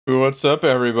What's up,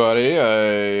 everybody?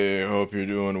 I hope you're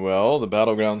doing well. The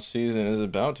Battleground season is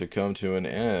about to come to an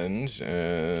end,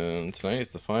 and tonight is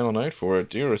the final night for it.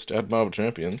 Dearest Admiral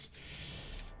Champions.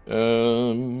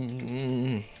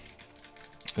 This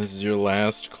is your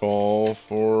last call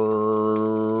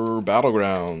for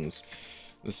Battlegrounds.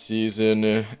 The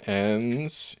season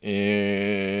ends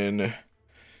in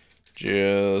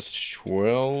just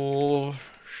 12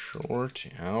 short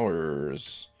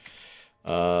hours.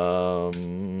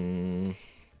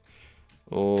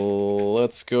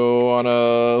 Let's go on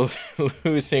a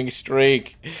losing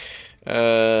streak.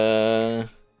 Let's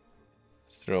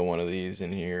throw one of these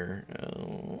in here.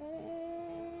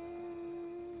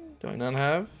 Do I not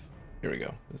have? Here we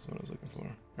go. This is what I was looking for.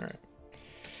 All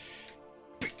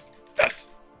right. Yes,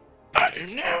 I do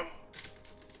now.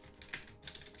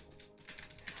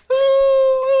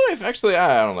 Actually,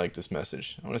 I don't like this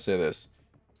message. I want to say this.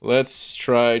 Let's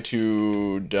try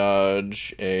to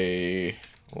dodge a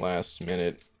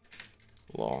last-minute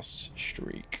loss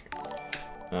streak.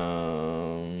 There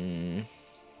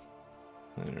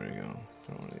we go.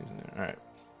 Throw one of these in there. All right.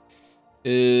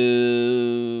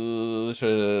 Let's try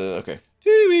to. Okay.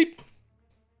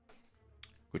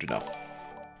 Good enough.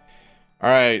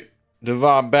 All right.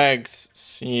 Devon Banks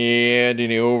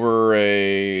sending over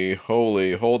a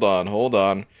holy. Hold on.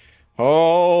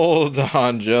 Hold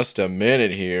on just a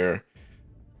minute here.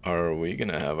 Are we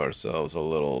gonna have ourselves a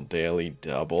little daily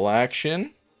double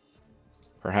action?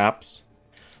 Perhaps.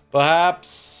 Bob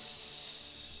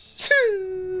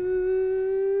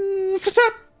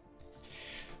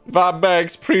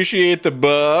Banks, appreciate the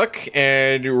buck.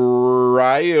 And Ryopton.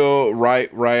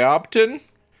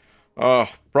 Oh,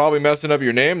 probably messing up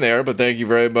your name there, but thank you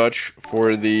very much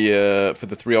for the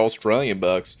 3 Australian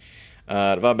bucks.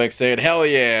 Devon Banks saying, hell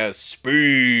yeah,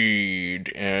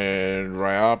 speed. And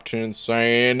Ryopton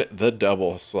saying, the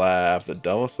double slap. The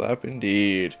double slap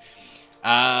indeed.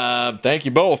 Thank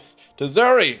you both.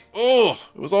 Tazuri, oh,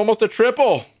 it was almost a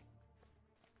triple.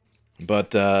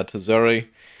 But Tazuri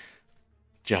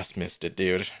just missed it,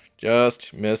 dude.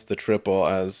 Just missed the triple,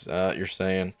 as you're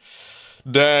saying.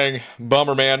 Dang,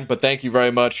 bummer, man. But thank you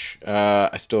very much.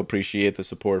 I still appreciate the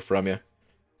support from you.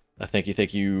 Thank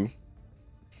you.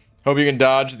 Hope you can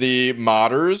dodge the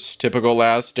modders. Typical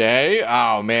last day.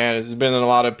 Oh, man. This has been a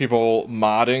lot of people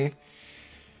modding.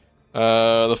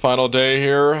 The final day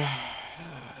here.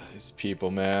 These people,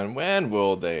 man. When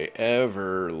will they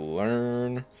ever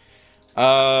learn?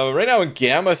 Right now in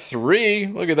Gamma 3.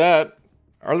 Look at that.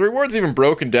 Are the rewards even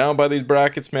broken down by these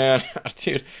brackets, man?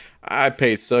 Dude, I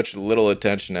pay such little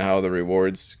attention to how the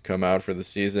rewards come out for the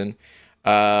season.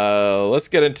 Let's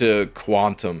get into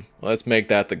Quantum. Let's make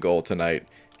that the goal tonight.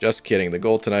 Just kidding. The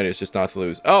goal tonight is just not to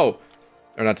lose. Oh!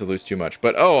 Or not to lose too much.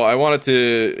 But, oh, I wanted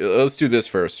to... Let's do this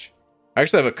first. I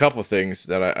actually have a couple things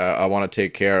that I want to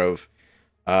take care of.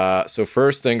 So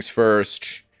first things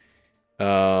first. Where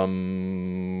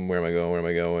am I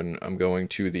going? I'm going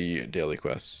to the daily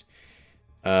quests.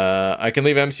 I can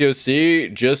leave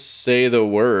MCOC. Just say the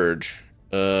word.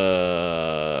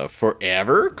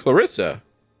 Forever? Clarissa?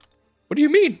 What do you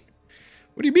mean?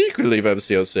 What do you mean you could leave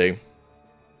MCOC?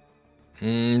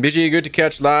 BG, good to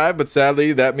catch live, but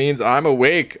sadly that means I'm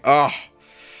awake. Oh,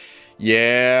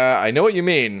 yeah, I know what you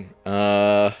mean.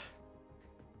 That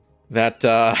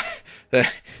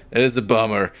is a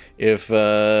bummer. If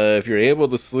you're able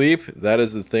to sleep, that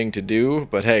is the thing to do.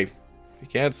 But hey, if you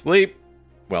can't sleep,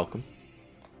 welcome.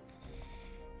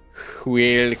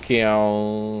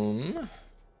 Welcome.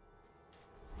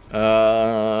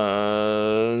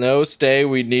 No, stay.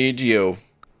 We need you.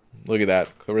 Look at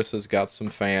that. Clarissa's got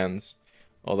some fans.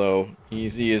 Although,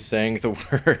 Easy is saying the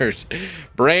word.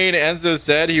 Brain Enzo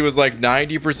said he was like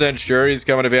 90% sure he's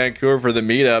coming to Vancouver for the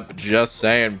meetup. Just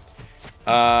saying.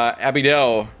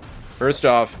 Abidel, first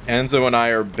off, Enzo and I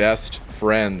are best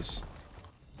friends.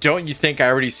 Don't you think I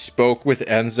already spoke with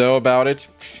Enzo about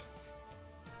it?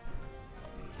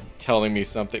 Telling me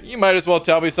something. You might as well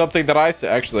tell me something that I say.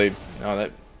 Actually, no,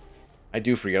 that I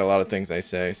do forget a lot of things I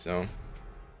say, so it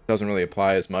doesn't really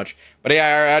apply as much. But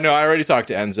yeah, I know I already talked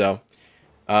to Enzo.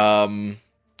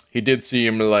 He did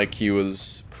seem like he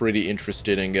was pretty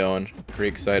interested in going. Pretty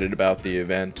excited about the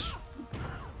event.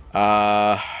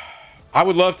 I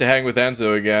would love to hang with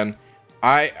Enzo again.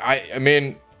 I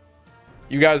mean,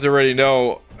 you guys already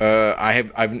know.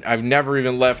 I've never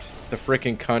even left the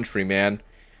freaking country, man.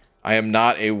 I am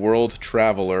not a world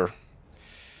traveler.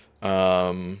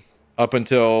 Up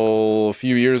until a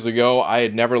few years ago, I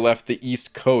had never left the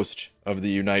East Coast of the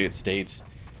United States,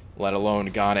 let alone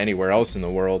gone anywhere else in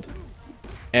the world.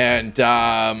 And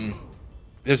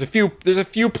there's a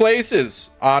few places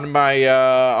on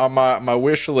my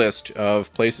wish list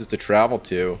of places to travel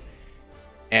to,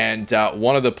 and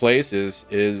one of the places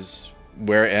is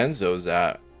where Enzo's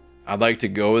at. I'd like to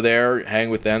go there, hang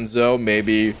with Enzo,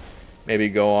 maybe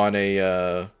go on a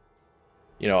a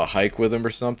hike with him or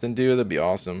something, dude. That'd be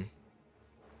awesome.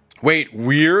 Wait,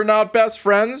 we're not best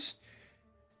friends?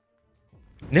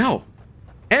 No,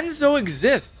 Enzo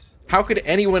exists. How could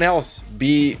anyone else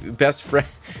be best friend?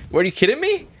 What, are you kidding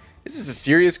me? Is this a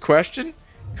serious question?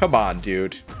 Come on,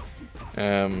 dude.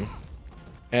 Enzo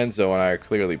and I are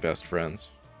clearly best friends.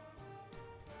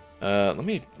 Let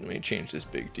me change this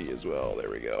big D as well. There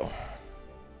we go.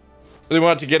 Really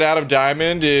want to get out of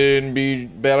Diamond and be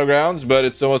Battlegrounds, but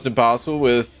it's almost impossible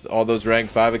with all those rank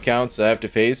 5 accounts I have to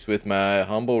face with my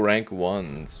humble rank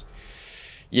 1s.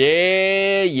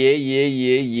 Yeah.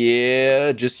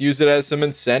 Just use it as some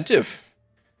incentive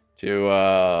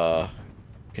to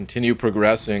continue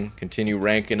progressing, continue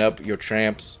ranking up your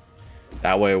champs.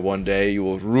 That way, one day you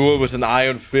will rule with an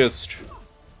iron fist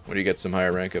when you get some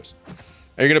higher rank ups.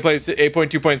 Are you gonna play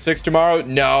 8.2.6 tomorrow?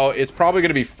 No, it's probably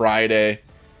gonna be Friday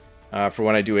for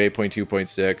when I do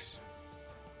 8.2.6.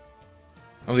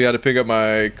 Also, got to pick up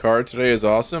my car today. Is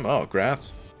awesome. Oh,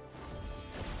 grats.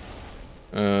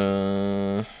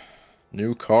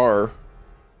 New car,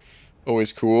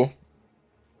 always cool.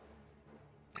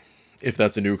 If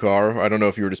that's a new car, I don't know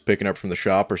if you were just picking up from the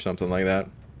shop or something like that.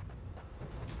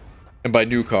 And by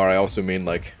new car, I also mean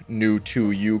like new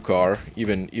to you car,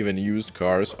 even used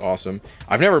cars. Awesome.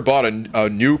 I've never bought a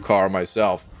new car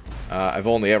myself. I've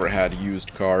only ever had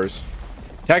used cars.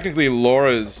 Technically,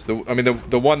 Laura's the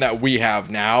one that we have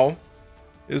now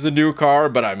is a new car,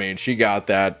 but I mean, she got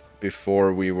that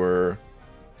before we were.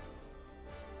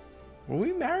 Were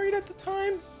we married at the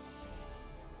time?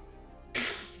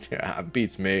 Yeah, it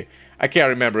beats me. I can't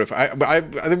remember if I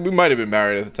think we might have been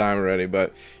married at the time already,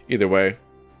 but either way,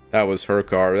 that was her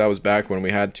car. That was back when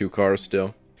we had 2 cars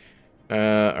still. All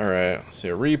right, let's see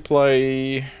a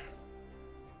replay,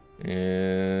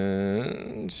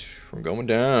 and we're going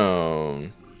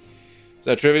down. Is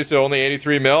that trivia? So only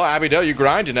 83 mil. Abidel, you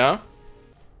grinding now?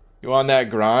 You on that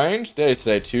grind?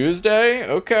 Today Tuesday?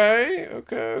 Okay.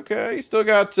 You still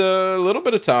got a little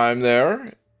bit of time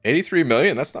there. 83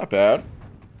 million, that's not bad.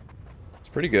 It's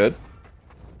pretty good.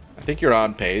 I think you're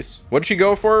on pace. What did she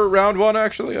go for round 1,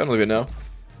 actually? I don't even know.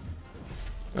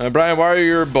 Brian, why are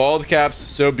your bald caps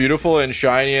so beautiful and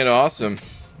shiny and awesome?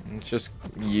 It's just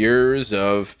years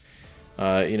of,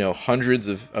 hundreds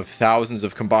of thousands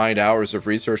of combined hours of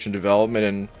research and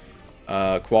development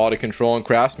and quality control and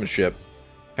craftsmanship.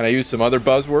 Can I use some other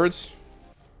buzzwords?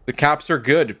 The caps are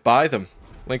good. Buy them.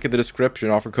 Link in the description.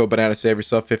 Offer code banana. Save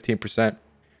yourself 15%.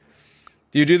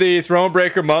 Do you do the Throne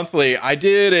Breaker monthly? I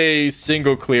did a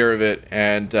single clear of it,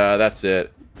 and that's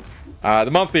it. The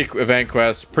monthly event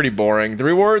quests, pretty boring. The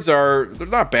rewards they're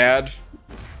not bad.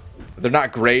 They're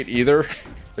not great either.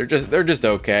 They're just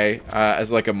okay. As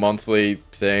like a monthly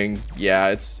thing. Yeah,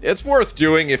 it's worth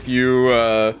doing if you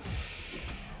have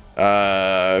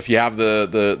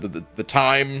the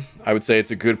time. I would say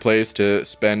it's a good place to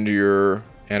spend your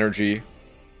energy.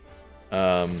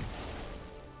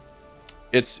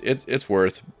 It's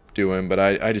worth doing, but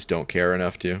I just don't care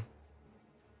enough to.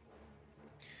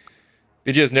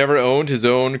 BG has never owned his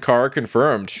own car,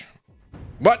 confirmed.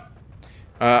 What?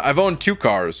 I've owned 2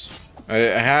 cars. I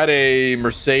had a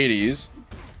Mercedes,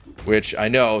 which I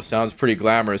know sounds pretty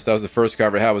glamorous. That was the first car I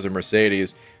ever had, was a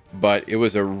Mercedes, but it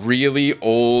was a really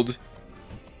old,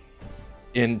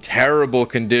 in terrible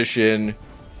condition,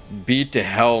 beat to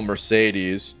hell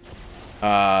Mercedes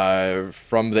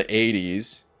from the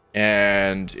 80s,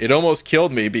 and it almost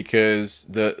killed me because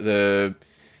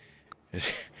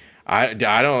I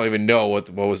don't even know what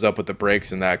was up with the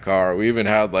brakes in that car. We even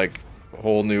had like a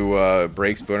whole new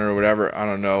brake spinner or whatever. I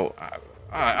don't know.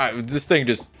 This thing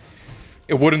just,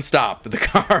 it wouldn't stop. The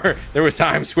car, there was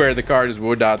times where the car just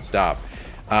would not stop.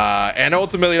 And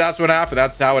ultimately that's what happened.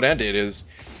 That's how it ended. Is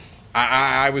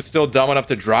I was still dumb enough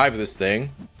to drive this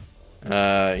thing.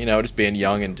 Just being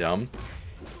young and dumb.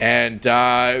 And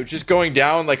just going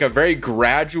down like a very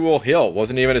gradual hill. It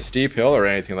wasn't even a steep hill or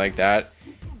anything like that.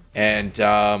 And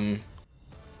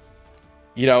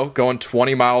going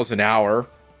 20 miles an hour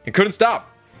and couldn't stop.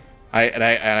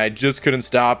 I just couldn't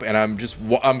stop, and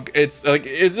it's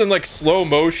in like slow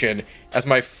motion as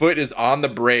my foot is on the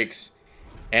brakes,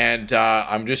 and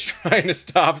I'm just trying to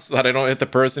stop so that I don't hit the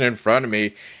person in front of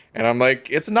me, and I'm like,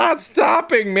 it's not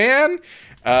stopping, man.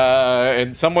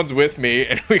 And someone's with me,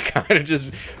 and we kind of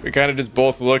just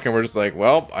both look, and we're just like,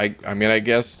 well, I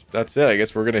guess that's it. I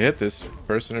guess we're gonna hit this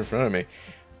person in front of me.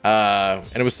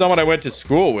 And it was someone I went to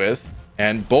school with,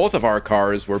 and both of our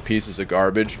cars were pieces of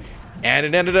garbage, and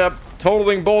it ended up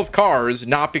totaling both cars,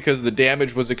 not because the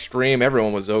damage was extreme.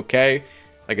 Everyone was okay.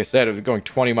 Like I said, it was going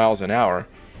 20 miles an hour.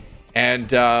 And,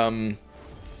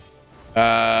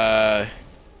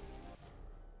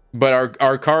 but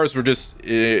our cars were just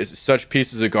such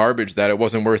pieces of garbage that it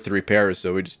wasn't worth the repairs.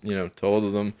 So we just, you know,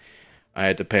 totaled them. I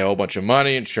had to pay a whole bunch of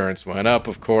money. Insurance went up,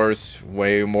 of course,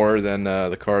 way more than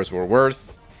the cars were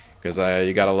worth, because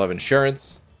you gotta love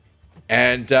insurance.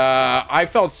 And I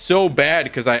felt so bad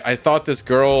because I thought this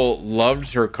girl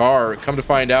loved her car. Come to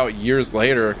find out years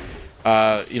later,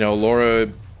 you know, Laura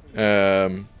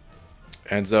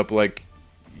ends up like,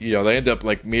 you know, they end up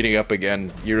like meeting up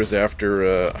again years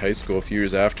after high school, a few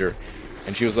years after.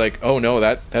 And she was like, oh no,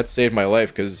 that saved my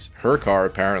life, because her car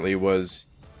apparently was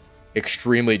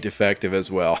extremely defective as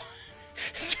well.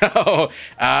 So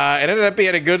it ended up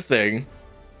being a good thing.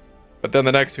 But then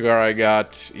the next car I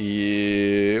got,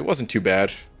 it wasn't too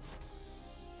bad.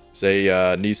 It's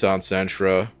a Nissan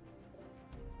Sentra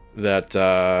that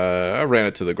I ran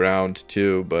it to the ground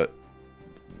too, but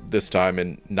this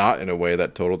time not in a way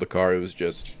that totaled the car. It was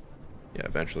just, yeah,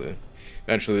 eventually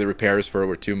the repairs for it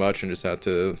were too much and just had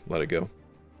to let it go.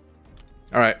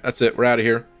 All right, that's it. We're out of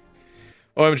here.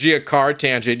 OMG, a car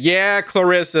tangent. Yeah,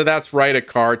 Clarissa, that's right, a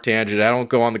car tangent. I don't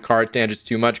go on the car tangents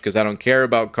too much because I don't care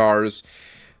about cars.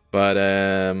 But,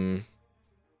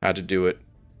 had to do it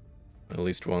at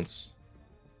least once.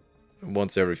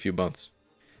 Once every few months.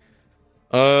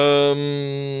 Okay.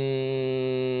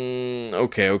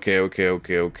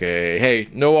 Hey,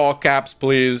 no all caps,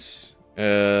 please.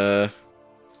 Do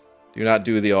not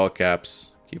do the all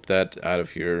caps. Keep that out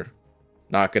of here.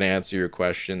 Not gonna answer your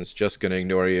questions. Just gonna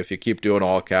ignore you. If you keep doing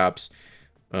all caps,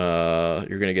 you're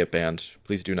gonna get banned.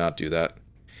 Please do not do that.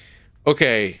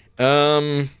 Okay,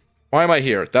 why am I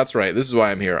here? That's right, this is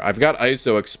why I'm here. I've got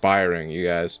ISO expiring, you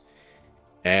guys.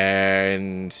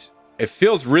 And it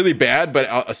feels really bad,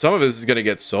 but some of this is going to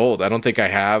get sold. I don't think I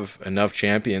have enough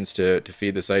champions to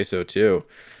feed this ISO to.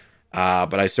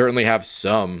 But I certainly have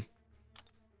some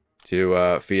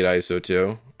to feed ISO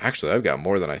to. Actually, I've got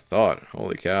more than I thought.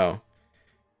 Holy cow.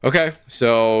 Okay,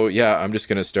 so yeah, I'm just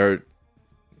going to start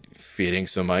feeding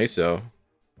some ISO.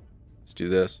 Let's do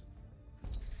this.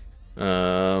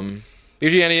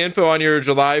 BG, any info on your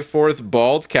July 4th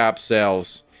bald cap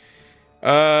sales? What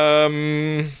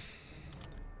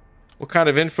kind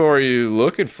of info are you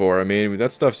looking for? I mean,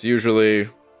 that stuff's usually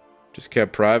just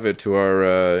kept private to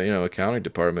our, you know, accounting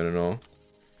department and all.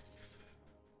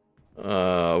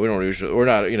 We don't usually, we're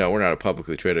not a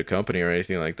publicly traded company or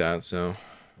anything like that, so.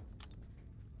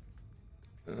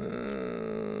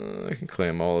 I can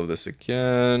claim all of this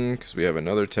again, because we have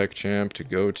another tech champ to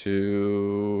go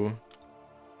to.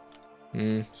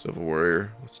 Civil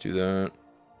Warrior. Let's do that.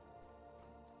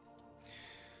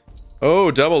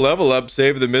 Oh, double level up.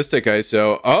 Save the Mystic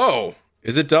ISO. Oh,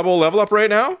 is it double level up right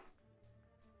now?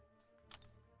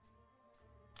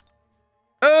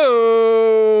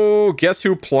 Oh, guess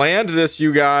who planned this,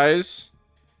 you guys?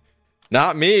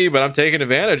 Not me, but I'm taking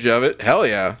advantage of it. Hell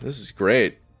yeah, this is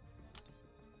great.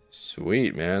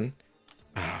 Sweet, man.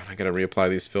 Oh, I gotta reapply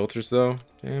these filters though.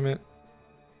 Damn it.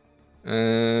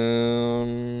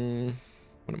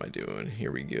 What am I doing?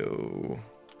 Here we go.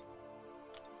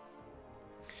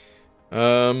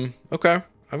 Okay.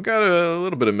 I've got a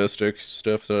little bit of Mystic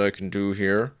stuff that I can do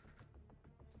here.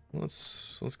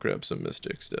 Let's grab some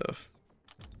Mystic stuff.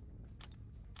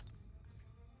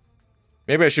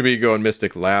 Maybe I should be going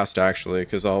Mystic last, actually,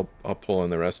 because I'll pull in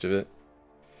the rest of it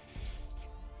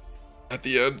at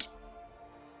the end.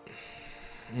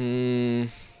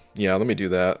 Yeah, let me do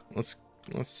that. Let's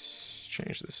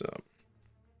change this up.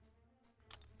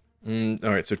 All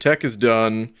right, so tech is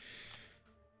done.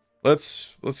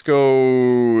 Let's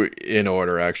go in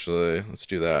order, actually. Let's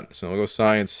do that. So I'll go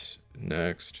science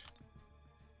next.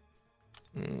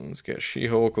 Let's get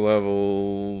She-Hulk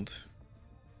leveled.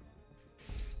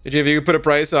 If you could put a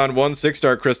price on one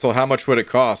 6-star crystal, how much would it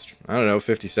cost? I don't know,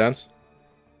 50 cents?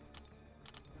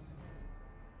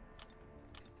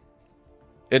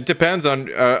 It depends on,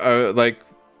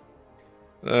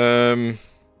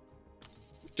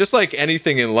 just like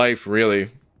anything in life, really.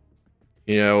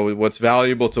 You know, what's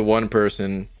valuable to one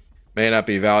person may not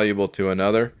be valuable to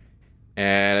another.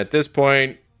 And at this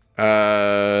point,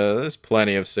 there's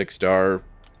plenty of 6-star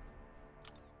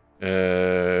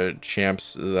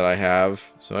champs that I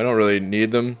have, so I don't really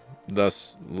need them,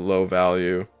 thus low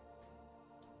value.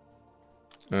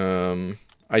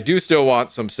 I do still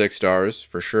want some 6 stars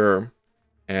for sure,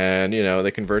 and you know,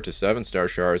 they convert to 7-star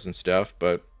shards and stuff,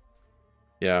 but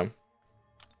yeah,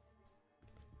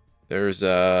 There's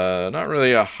not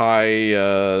really a high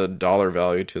dollar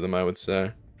value to them, I would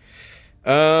say.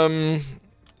 Okay,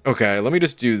 let me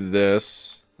just do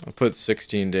this. I'll put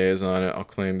 16 days on it. I'll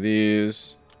claim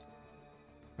these.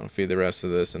 I'll feed the rest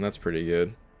of this, and that's pretty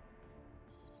good.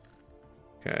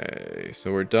 Okay,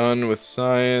 so we're done with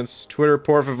science. Twitter,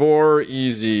 por favor.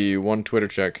 Easy. One Twitter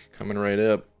check coming right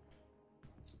up.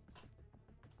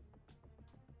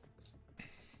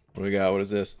 What do we got? What is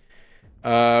this?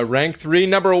 Rank 3,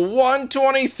 number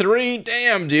 123.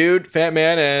 Damn, dude. Fat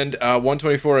Man and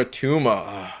 124 Atuma.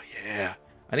 Oh, yeah.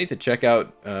 I need to check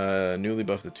out newly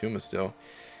buffed Atuma still.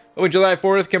 Oh, July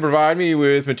 4th can provide me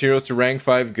with materials to rank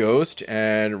 5 Ghost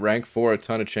and rank 4 a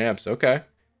ton of champs. Okay.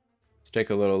 Let's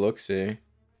take a little look-see.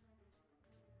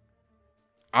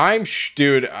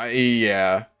 Dude,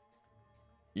 yeah.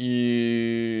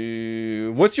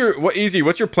 What's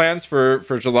your plans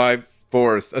for July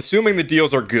 4th? Assuming the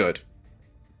deals are good.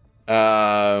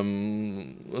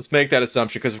 Let's make that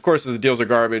assumption, because of course if the deals are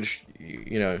garbage,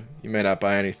 you know, you may not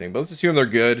buy anything. But let's assume they're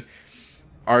good.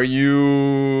 Are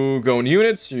you going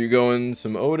units? Are you going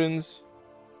some Odins?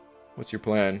 What's your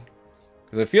plan?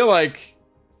 Because I feel like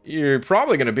you're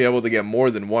probably going to be able to get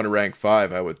more than one rank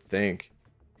 5, I would think.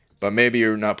 But maybe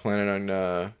you're not planning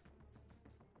on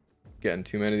getting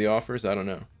too many of the offers. I don't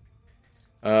know.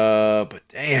 But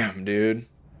damn, dude.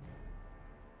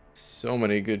 So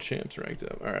many good champs ranked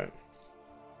up. All right.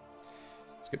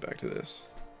 Let's get back to this.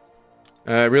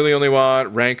 I really only want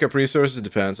rank up resources.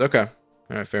 Depends. Okay.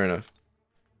 All right. Fair enough.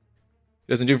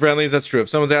 Doesn't do friendlies. That's true. If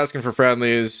someone's asking for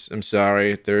friendlies, I'm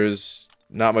sorry. There's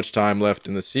not much time left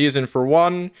in the season, for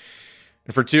one.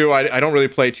 And for two, I don't really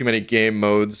play too many game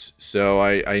modes, so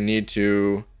I need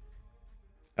to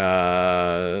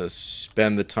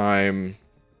spend the time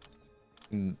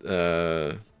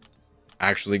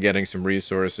actually getting some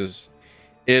resources.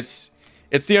 It's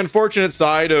the unfortunate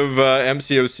side of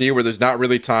MCOC, where there's not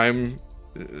really time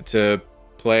to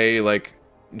play like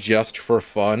just for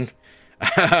fun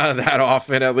that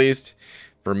often, at least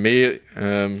for me.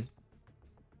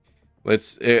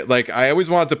 Like I always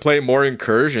wanted to play more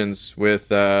incursions with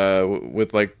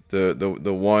like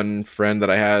the one friend that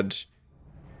I had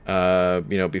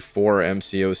you know, before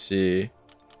MCOC,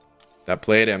 that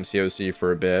played MCOC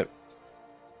for a bit.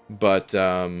 But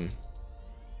and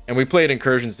we played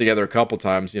incursions together a couple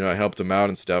times, you know, I helped him out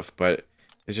and stuff, but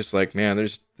it's just like, man,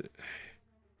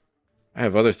 I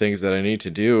have other things that I need to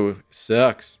do. It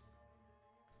sucks.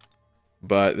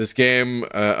 But this game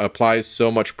applies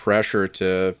so much pressure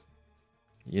to,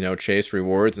 you know, chase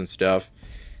rewards and stuff,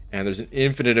 and there's an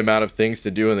infinite amount of things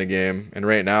to do in the game, and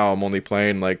right now I'm only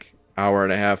playing like hour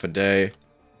and a half a day,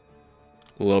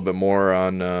 a little bit more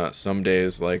on some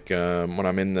days, like when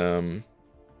I'm in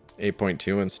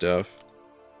 8.2 and stuff.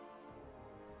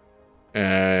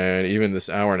 And even this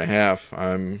hour and a half,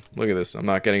 look at this, I'm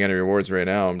not getting any rewards right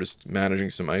now. I'm just managing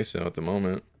some ISO at the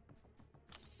moment.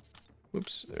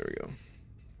 Whoops, there we go.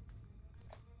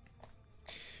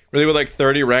 Really with like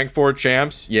 30 rank 4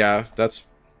 champs? Yeah, that's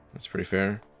pretty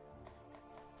fair.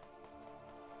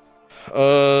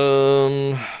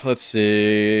 Let's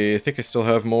see. I think I still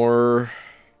have more.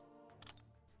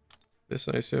 This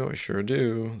ISO, I sure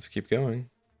do. Let's keep going.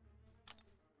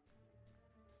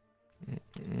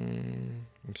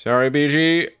 I'm sorry,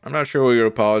 BG. I'm not sure what you're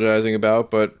apologizing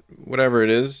about, but whatever it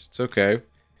is, it's okay.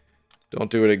 Don't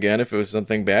do it again if it was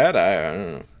something bad. I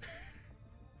don't know.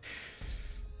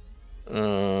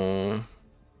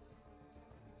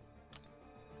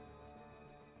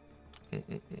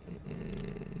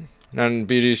 Not in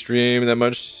BG stream that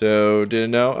much, so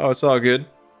didn't know. Oh, it's all good.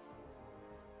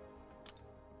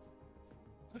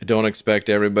 I don't expect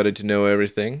everybody to know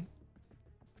everything.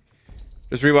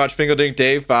 Just rewatch Fingeldink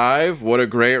Day 5. What a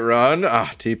great run.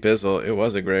 Ah, T-Pizzle. It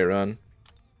was a great run.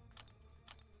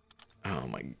 Oh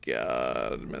my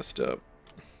god. Messed up.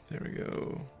 There we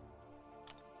go.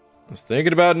 I was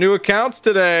thinking about new accounts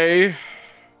today.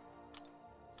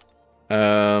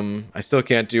 I still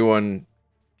can't do one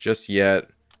just yet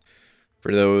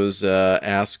for those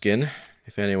asking,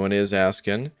 if anyone is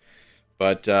asking.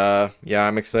 But yeah,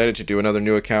 I'm excited to do another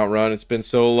new account run. It's been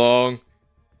so long.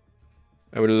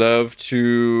 I would love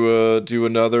to do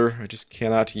another. I just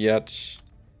cannot yet.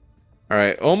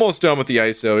 Alright, almost done with the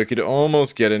ISO. We could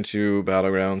almost get into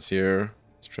Battlegrounds here.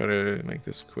 Let's try to make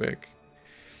this quick.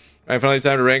 Alright, finally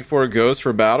time to rank 4 Ghost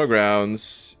for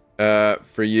Battlegrounds.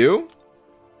 For you?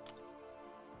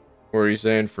 Or are you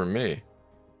saying for me?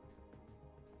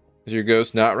 Is your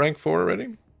Ghost not rank 4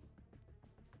 already?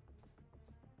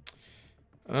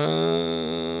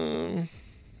 Alright,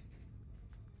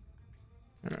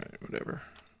 whatever.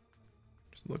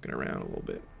 Just looking around a little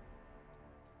bit.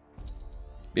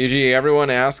 BG, everyone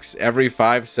asks every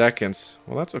 5 seconds.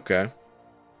 Well, that's okay.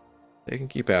 They can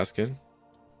keep asking.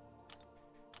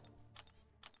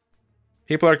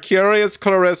 People are curious,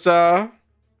 Clarissa.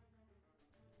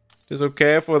 It is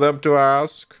okay for them to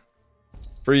ask.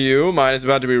 For you, mine is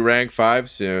about to be rank 5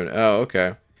 soon. Oh,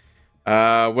 okay.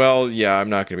 Well, yeah, I'm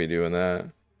not going to be doing that.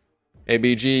 Hey,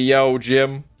 BG, yo,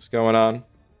 Jim. What's going on?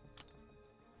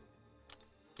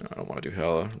 I don't want to do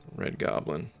hella. Red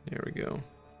Goblin. Here we go.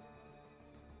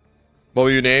 What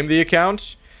will you name the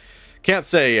account? Can't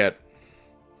say yet.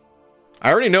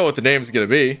 I already know what the name's going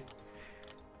to be.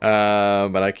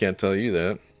 But I can't tell you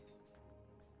that.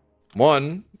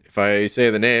 One, if I say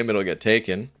the name, it'll get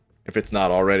taken. If it's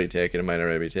not already taken, it might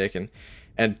already be taken.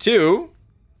 And two,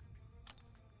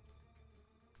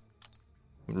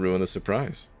 ruin the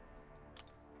surprise.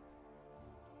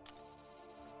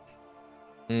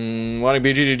 Wanting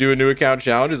BG to do a new account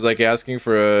challenge is like asking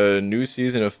for a new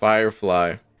season of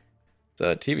Firefly. It's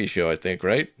a TV show, I think,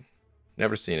 right?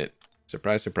 Never seen it.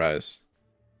 Surprise, surprise.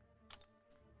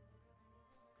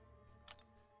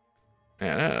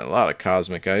 Man, I had a lot of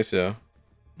Cosmic ISO.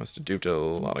 Must have duped a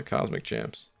lot of Cosmic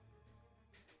champs.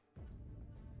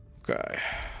 Okay.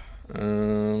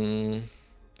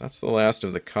 That's the last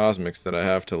of the Cosmics that I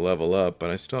have to level up, but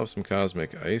I still have some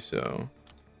Cosmic ISO.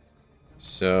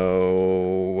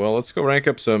 So, well, let's go rank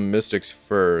up some Mystics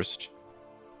first.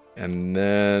 And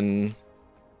then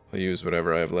I'll use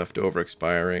whatever I have left over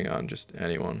expiring on just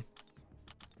anyone.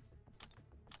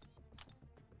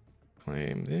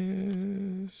 Claim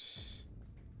this.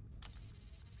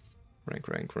 Rank,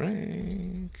 rank,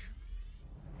 rank.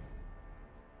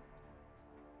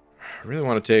 I really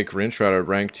want to take Rinshroud at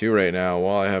rank 2 right now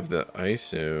while I have the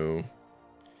ISO.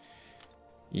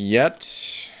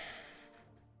 Yet,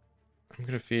 I'm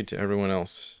going to feed to everyone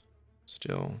else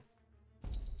still.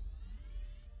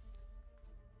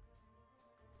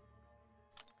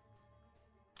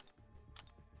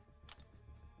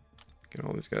 Get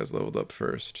all these guys leveled up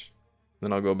first.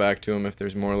 Then I'll go back to them if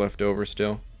there's more left over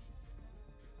still.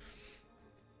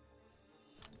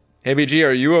 Hey BG,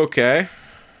 are you okay?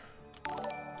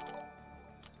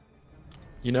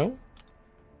 You know?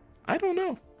 I don't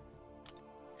know.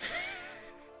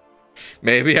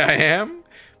 Maybe I am.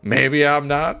 Maybe I'm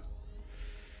not.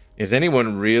 Is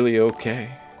anyone really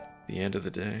okay at the end of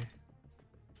the day?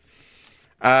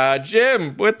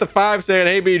 Jim with the 5 saying,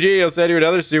 hey BG, I'll send you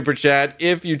another super chat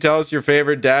if you tell us your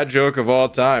favorite dad joke of all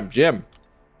time. Jim.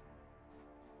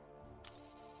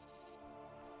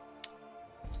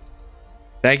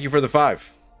 Thank you for the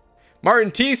 5.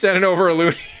 Martin T sent it over a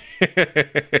loot.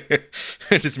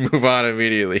 Just move on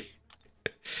immediately.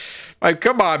 Like,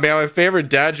 come on, man. My favorite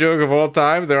dad joke of all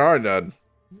time? There are none.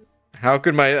 How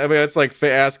could my... I mean, that's like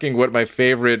asking what my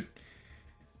favorite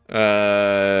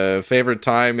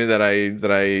time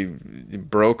that I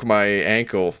broke my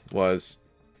ankle was.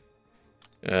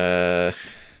 Favorite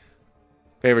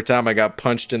time I got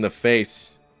punched in the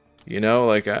face. You know,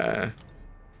 like, why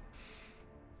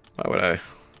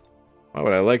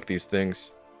would I like these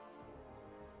things?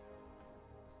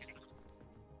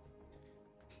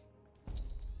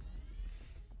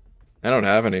 I don't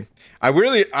have any.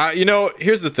 You know,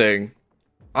 here's the thing.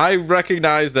 I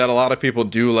recognize that a lot of people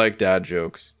do like dad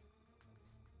jokes.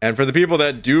 And for the people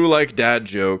that do like dad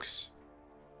jokes,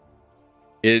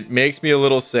 it makes me a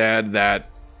little sad that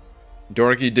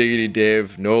Dorky Diggity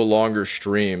Dave no longer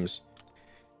streams.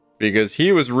 Because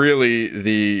he was really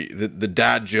the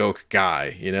dad joke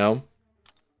guy, you know?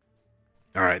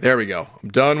 Alright, there we go. I'm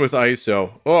done with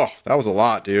ISO. Oh, that was a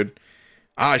lot, dude.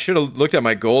 I should have looked at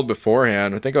my gold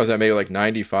beforehand. I think I was at maybe like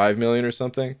 95 million or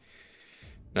something.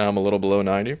 Now I'm a little below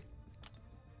 90.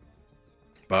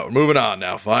 But we're moving on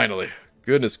now, finally.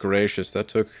 Goodness gracious, that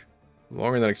took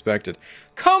longer than expected.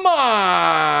 Come on!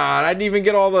 I didn't even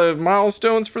get all the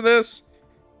milestones for this.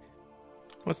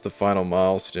 What's the final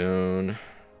milestone?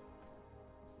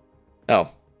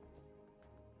 Oh.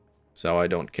 So I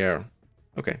don't care.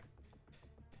 Okay.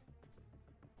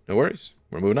 No worries.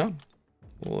 We're moving on.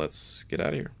 Well, let's get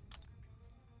out of here.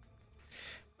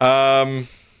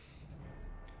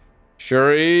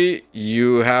 Shuri,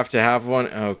 you have to have one.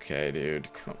 Okay,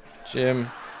 dude. Come on,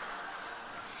 Jim.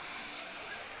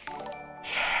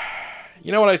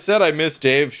 You know what I said? I miss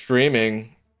Dave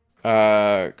streaming.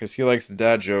 Because he likes the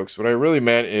dad jokes. What I really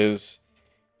meant is,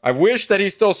 I wish that he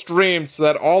still streamed so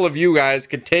that all of you guys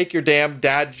could take your damn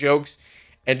dad jokes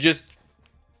and just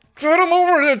put them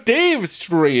over to Dave's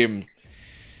stream.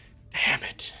 Damn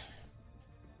it.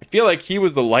 I feel like he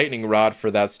was the lightning rod for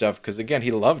that stuff because, again,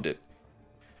 he loved it.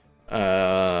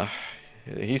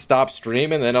 He stopped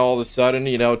streaming, then all of a sudden,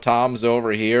 you know, Tom's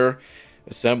over here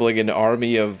assembling an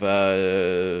army of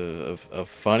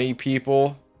funny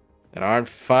people that aren't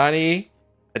funny,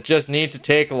 that just need to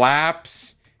take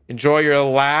laps. Enjoy your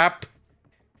lap.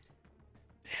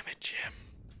 Damn it, Jim.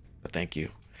 But thank you.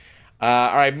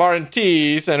 All right, Martin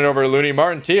T. Send it over to Looney.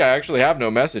 Martin T, I actually have no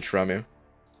message from you,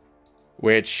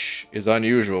 which is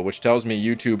unusual, which tells me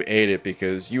YouTube ate it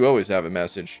because you always have a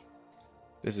message.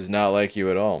 This is not like you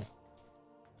at all.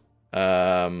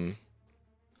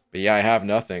 But yeah, I have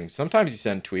nothing. Sometimes you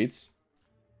send tweets.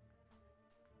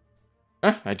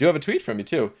 Huh, I do have a tweet from you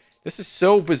too. This is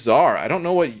so bizarre. I don't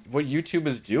know what YouTube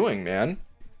is doing, man.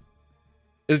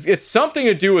 It's something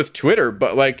to do with Twitter,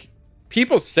 but like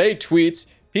people say tweets,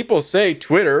 people say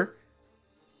Twitter.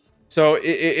 So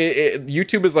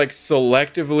YouTube is like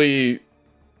selectively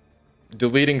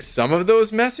deleting some of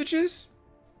those messages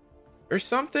or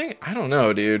something. I don't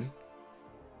know, dude.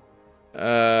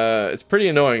 It's pretty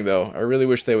annoying though. I really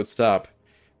wish they would stop.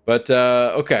 But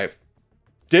okay.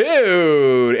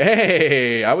 Dude,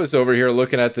 hey, I was over here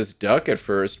looking at this duck at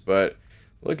first, but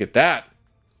look at that.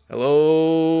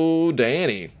 Hello,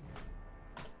 Danny.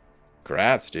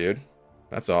 Congrats, dude.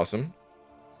 That's awesome.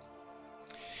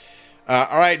 All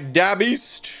right,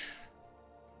 Dabbeast.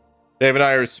 Dave and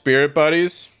I are spirit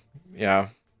buddies. Yeah,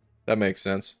 that makes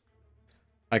sense.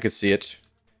 I could see it.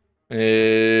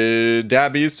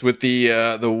 Dabbeast with the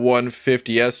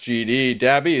 150 SGD.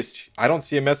 Dabbeast, I don't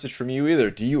see a message from you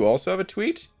either. Do you also have a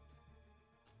tweet?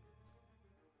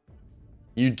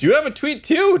 You do have a tweet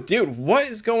too? Dude, what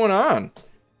is going on?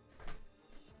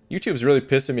 YouTube's really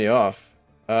pissing me off.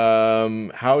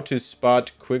 How to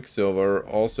spot Quicksilver,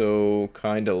 also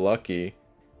kinda lucky.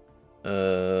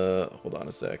 Hold on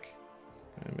a sec.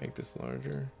 Can I make this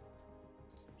larger?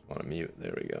 I want to mute.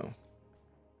 There we go.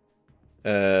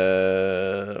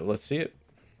 Let's see it.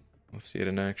 Let's see it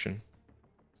in action.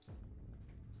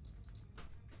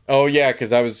 Oh yeah,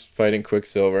 because I was fighting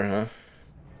Quicksilver, huh?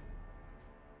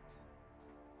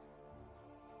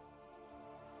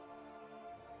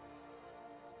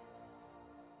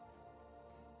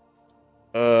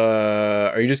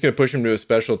 Are you just gonna push him to a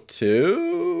special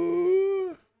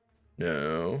 2?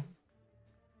 No.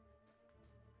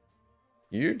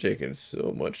 You're taking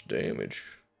so much damage.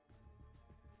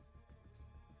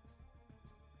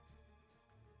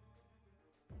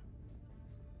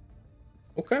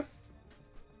 Okay.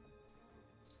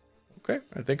 Okay,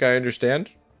 I think I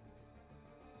understand.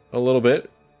 A little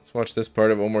bit. Let's watch this part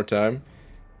of it one more time.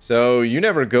 So, you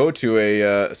never go to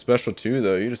a special 2,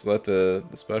 though. You just let the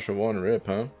special 1 rip,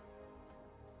 huh?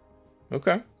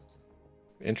 Okay.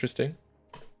 Interesting.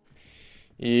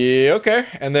 Yeah, okay.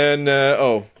 And then,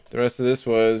 oh, the rest of this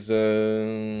was,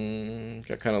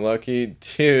 got kind of lucky.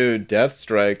 Dude, Death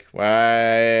Strike.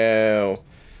 Wow.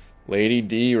 Lady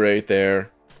D right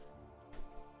there.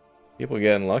 People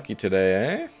getting lucky today,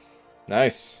 eh?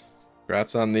 Nice.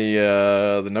 Congrats on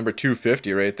the number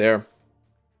 250 right there.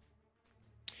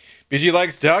 BG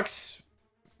likes ducks.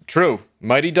 True.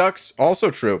 Mighty Ducks,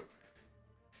 also true.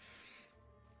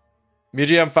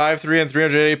 BG, I'm 5'3" and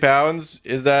 380 pounds.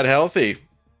 Is that healthy?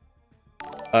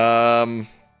 I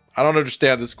don't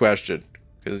understand this question.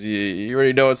 Because you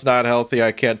already know it's not healthy.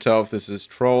 I can't tell if this is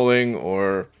trolling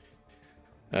or...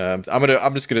 I'm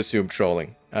just gonna assume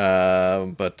trolling.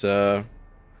 Yeah.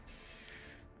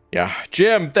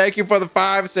 Jim, thank you for the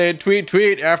 5. Saying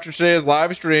tweet after today's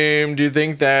live stream. Do you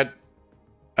think that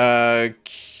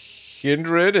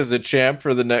Kindred is a champ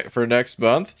for next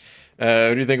month?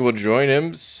 Who do you think will join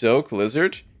him? Silk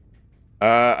Lizard.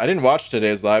 I didn't watch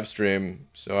today's live stream,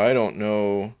 so I don't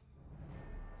know.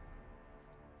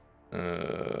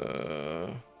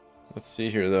 Let's see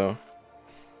here though.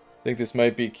 I think this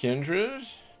might be Kindred.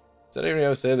 Is that even how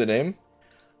to say the name?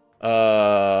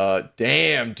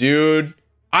 Damn, dude.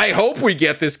 I hope we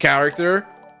get this character.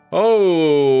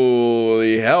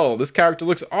 Holy hell, this character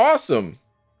looks awesome.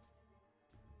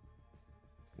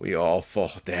 We all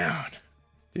fall down.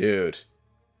 Dude.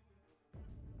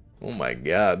 Oh my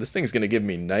god, this thing's gonna give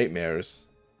me nightmares.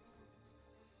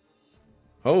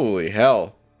 Holy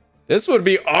hell. This would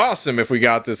be awesome if we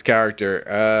got this character.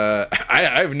 I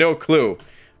have no clue.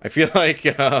 I feel like,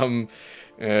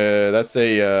 that's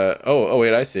a, oh,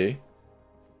 wait, I see.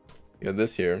 You got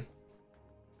this here.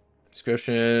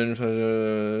 Description.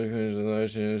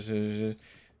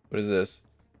 What is this?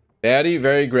 Baddie,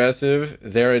 very aggressive.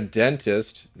 They're a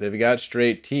dentist. They've got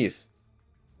straight teeth.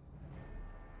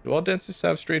 Do all dentists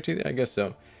have straight teeth? I guess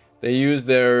so. They use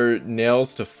their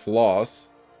nails to floss.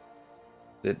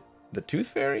 The tooth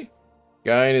fairy?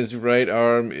 Guy in his right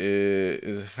arm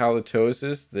is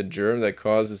halitosis. The germ that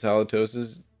causes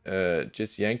halitosis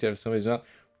just yanked out of somebody's mouth.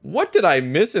 What did I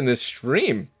miss in this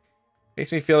stream?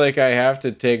 Makes me feel like I have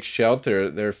to take shelter.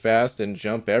 They're fast and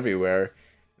jump everywhere.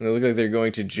 And they look like they're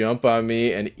going to jump on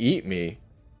me and eat me.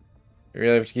 You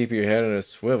really have to keep your head on a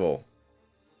swivel.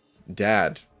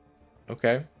 Dad.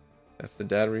 Okay. That's the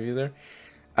dad review there.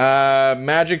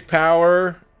 Magic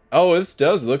power. Oh, this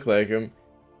does look like him.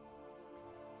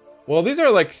 Well, these are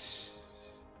like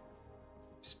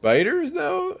spiders,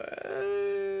 though.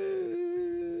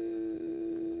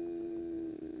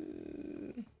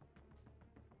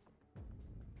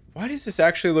 Why does this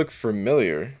actually look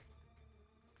familiar?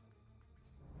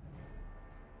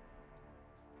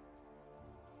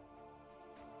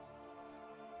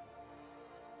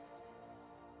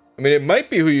 I mean, it might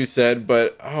be who you said,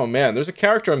 but oh man, there's a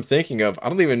character I'm thinking of. I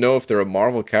don't even know if they're a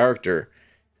Marvel character.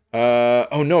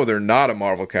 Oh no, they're not a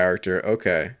Marvel character.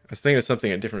 Okay. I was thinking of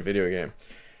something, a different video game.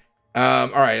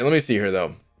 Alright, let me see here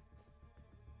though.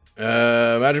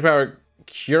 Magic power,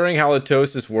 curing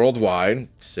halitosis worldwide.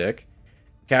 Sick.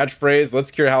 Catchphrase,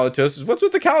 let's cure halitosis. What's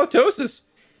with the halitosis?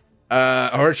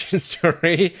 Origin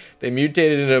story, they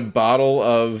mutated in a bottle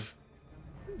of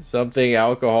something,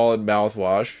 alcohol and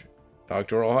mouthwash.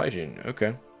 Doctoral hygiene.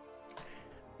 Okay.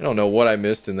 I don't know what I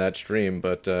missed in that stream,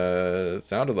 but it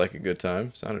sounded like a good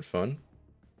time. Sounded fun.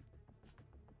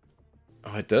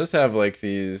 Oh, it does have like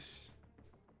those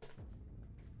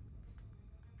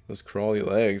crawly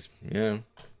legs. Yeah.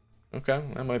 Okay,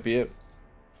 that might be it.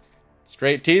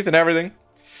 Straight teeth and everything.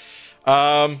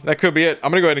 That could be it. I'm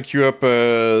gonna go ahead and queue up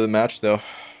the match though.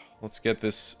 Let's get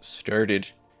this started.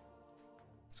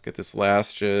 Let's get this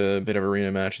last bit of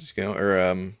arena matches going,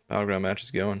 or battleground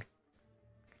matches going.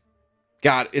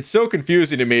 God, it's so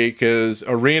confusing to me because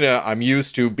arena, I'm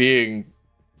used to being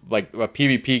like a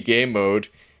PvP game mode,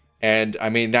 and I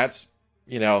mean that's,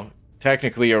 you know,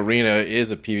 technically arena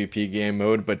is a PvP game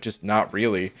mode, but just not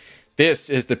really. This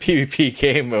is the PvP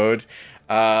game mode,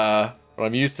 but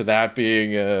I'm used to that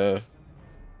being a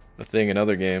thing in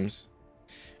other games.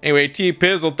 Anyway, T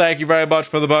Pizzle, thank you very much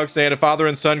for the buck, saying a father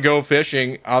and son go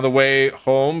fishing. On the way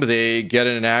home, they get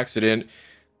in an accident.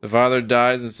 The father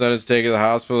dies and son is taken to the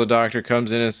hospital. The doctor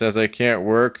comes in and says, I can't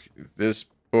work. This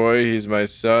boy, he's my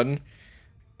son.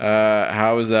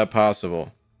 How is that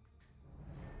possible?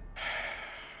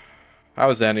 How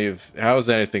is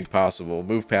anything possible?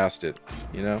 Move past it,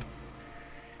 you know?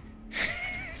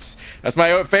 That's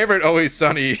my favorite Always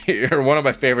Sunny, or one of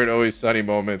my favorite Always Sunny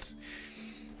moments.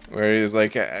 Where he's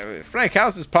like, Frank,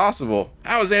 how's this possible?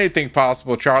 How is anything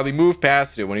possible, Charlie? Move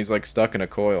past it, when he's like stuck in a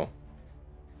coil.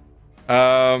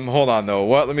 Hold on though.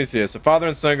 What? Let me see this. The father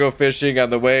and son go fishing. On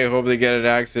the way, hope they get in an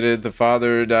accident. The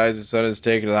father dies. The son is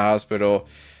taken to the hospital.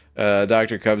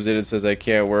 Doctor comes in and says, I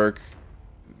can't work.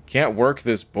 Can't work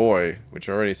this boy, which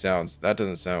already that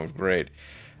doesn't sound great.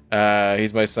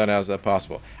 He's my son. How's that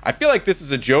possible? I feel like this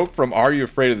is a joke from Are You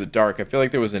Afraid of the Dark? I feel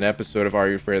like there was an episode of Are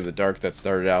You Afraid of the Dark that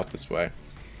started out this way.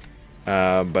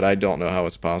 But I don't know how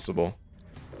it's possible.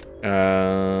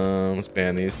 Let's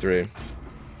ban these 3.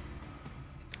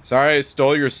 Sorry, I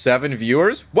stole your 7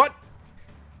 viewers? What?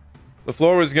 The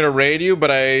floor was gonna raid you,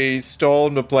 but I stole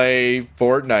him to play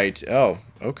Fortnite. Oh,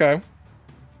 okay.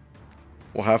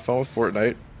 We'll have fun with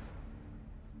Fortnite.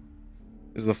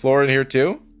 Is the floor in here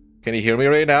too? Can he hear me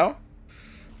right now?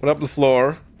 What up, the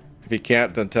floor? If he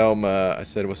can't, then tell him I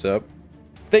said what's up.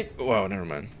 Whoa, never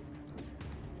mind.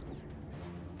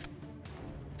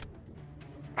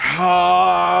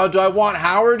 Do I want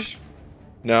Howard?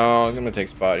 No, I'm gonna take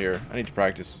spot here. I need to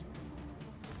practice.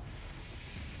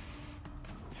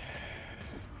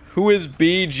 Who is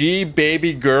BG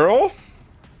baby girl?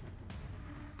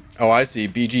 Oh, I see.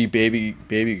 BG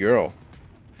baby girl.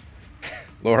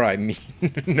 Laura, I mean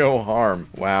no harm.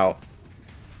 Wow.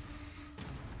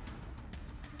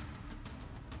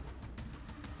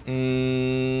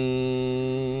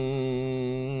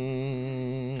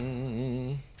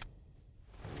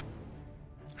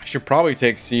 I should probably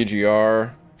take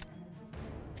CGR.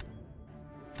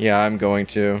 Yeah, I'm going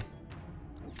to.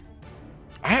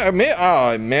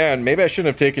 Oh man, maybe I shouldn't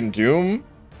have taken Doom.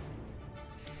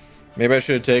 Maybe I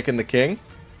should have taken the King.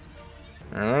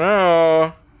 I don't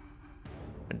know.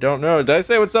 I don't know. Did I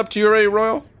say what's up to you already,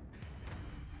 Royal?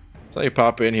 I saw you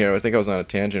pop in here. I think I was on a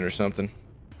tangent or something.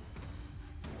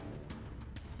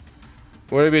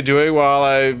 What have you been doing while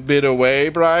I've been away,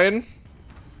 Brian?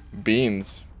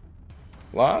 Beans.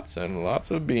 Lots and lots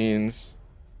of beans.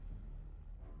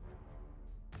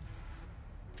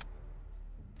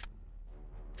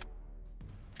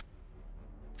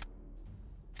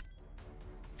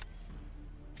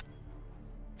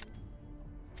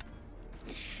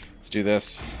 Let's do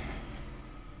this.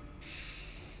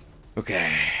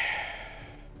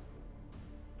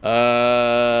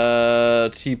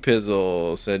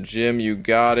 T-Pizzle said, Jim, you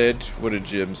got it. What did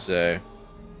Jim say?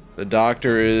 The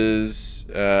doctor is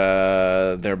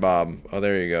their Bob. Oh,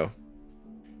 there you go.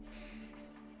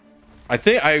 I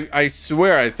think I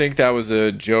swear I think that was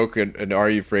a joke and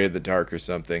Are You Afraid of the Dark or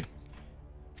something.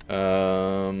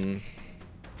 Crud!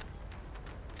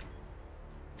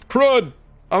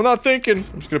 I'm not thinking.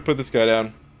 I'm just gonna put this guy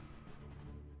down.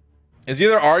 It's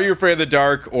either Are You Afraid of the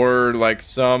Dark or like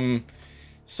some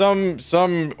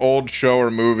old show or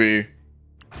movie.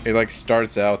 It like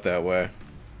starts out that way.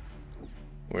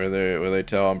 Where they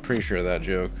tell, I'm pretty sure of that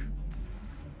joke.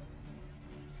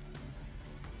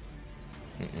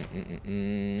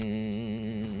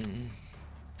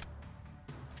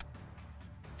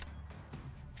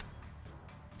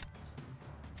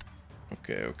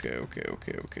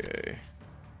 Okay.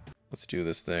 Let's do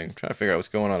this thing. I'm trying to figure out what's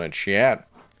going on in chat.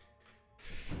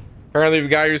 Apparently you've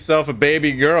got yourself a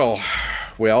baby girl.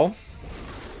 Well,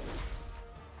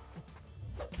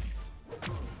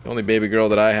 the only baby girl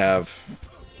that I have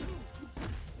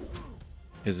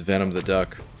is Venom the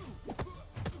Duck.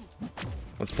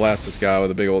 Let's blast this guy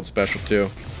with a big old special too.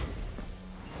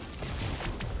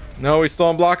 No, he's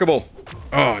still unblockable.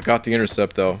 Oh, I got the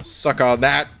intercept though. Suck on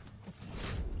that.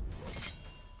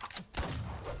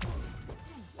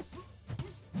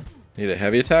 Need a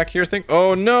heavy attack here, think?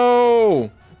 Oh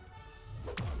no!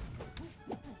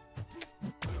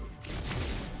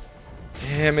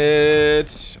 Damn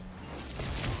it.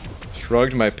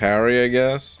 Shrugged my parry, I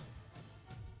guess.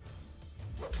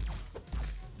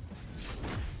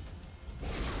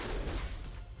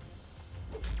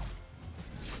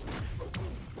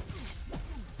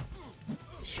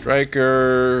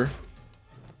 Striker.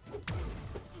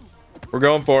 We're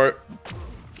going for it.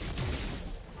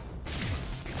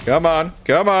 Come on,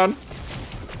 come on.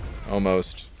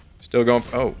 Almost. Still going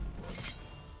for, oh.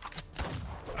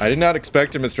 I did not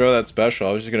expect him to throw that special.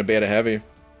 I was just gonna bait a heavy.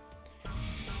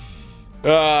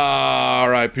 Ah,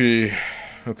 R.I.P.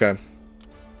 Okay.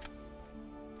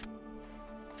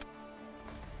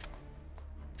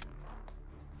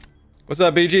 What's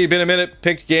up, BG? Been a minute.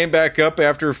 Picked game back up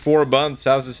after 4 months.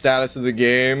 How's the status of the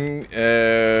game?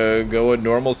 Going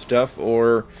normal stuff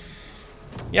or...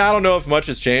 Yeah, I don't know if much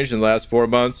has changed in the last 4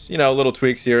 months. You know, little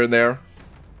tweaks here and there.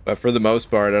 But for the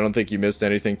most part, I don't think you missed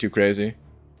anything too crazy.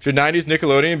 Should 90s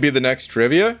Nickelodeon be the next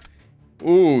trivia?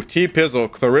 Ooh,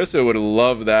 T-Pizzle. Clarissa would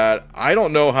love that. I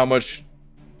don't know how much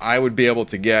I would be able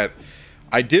to get.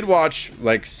 I did watch,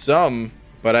 like, some,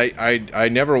 but I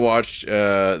never watched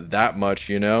that much,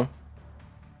 you know?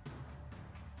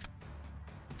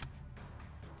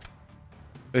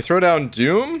 They throw down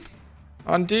Doom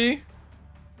on D?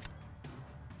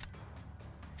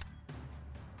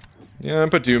 Yeah, I'm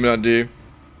put Doom on D.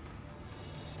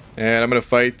 And I'm gonna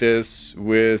fight this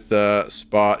with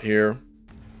Spot here.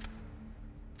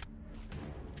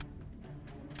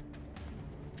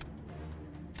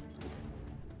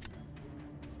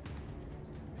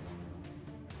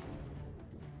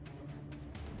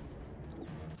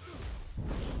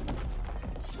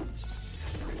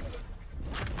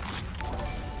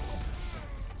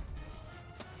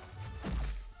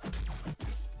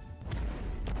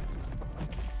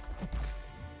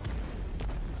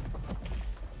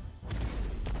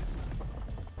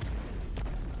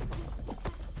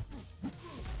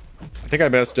 I think I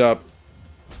messed up.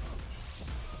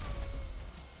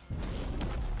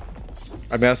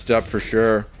 I messed up for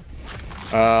sure.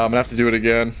 I'm gonna have to do it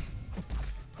again.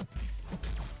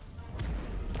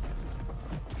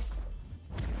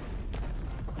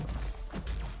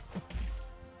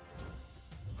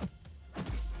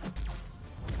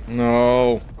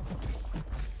 No.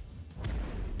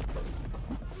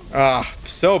 Ah,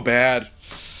 so bad.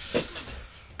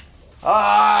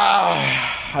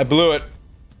 Ah, I blew it.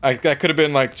 That could have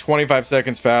been like 25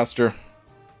 seconds faster.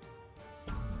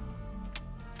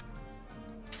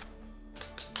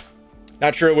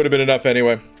 Not sure it would have been enough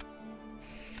anyway.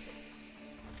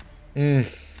 BG,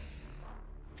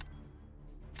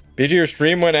 your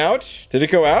stream went out? Did it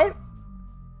go out?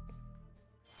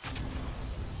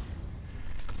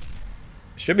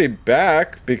 Should be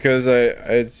back because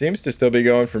it seems to still be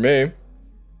going for me.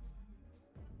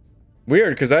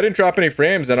 Weird, because I didn't drop any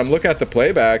frames, and I'm looking at the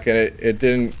playback, and it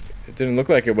didn't look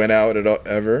like it went out at all,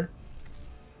 ever.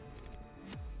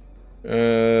 Yeah,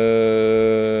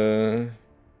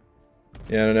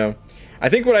 I don't know. I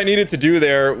think what I needed to do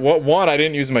there, one, I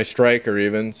didn't use my striker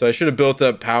even, so I should have built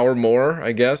up power more,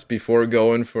 I guess, before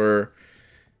going for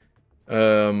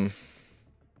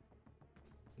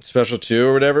special 2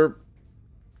 or whatever.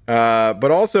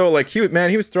 But also, like, he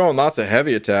was throwing lots of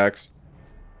heavy attacks.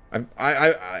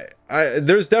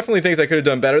 there's definitely things I could have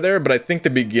done better there, but I think the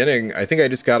beginning, I think I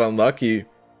just got unlucky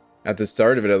at the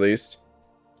start of it, at least.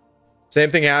 Same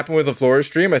thing happened with the Flora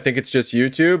stream. I think it's just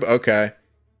YouTube. Okay.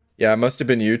 Yeah, it must have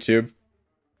been YouTube.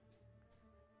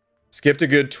 Skipped a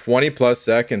good 20 plus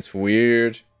seconds.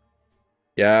 Weird.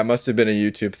 Yeah, it must have been a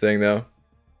YouTube thing, though.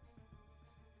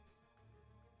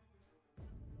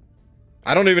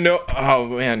 I don't even know. Oh,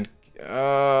 man.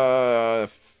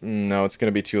 No, it's going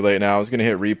to be too late now. I was going to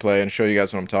hit replay and show you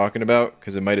guys what I'm talking about,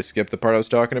 because it might have skipped the part I was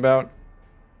talking about.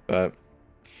 But...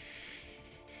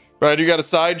 Right, you got a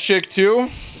side chick, too?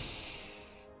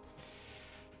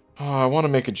 Oh, I want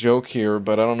to make a joke here,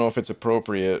 but I don't know if it's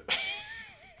appropriate.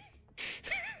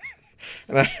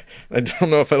 And I don't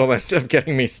know if it'll end up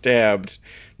getting me stabbed.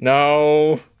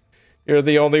 No. You're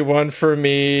the only one for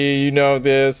me. You know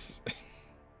this.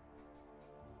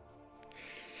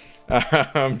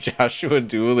 Joshua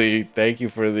Dooley, thank you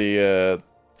for the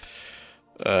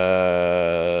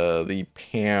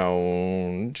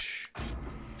pound.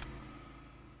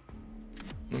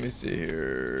 Let me see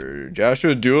here.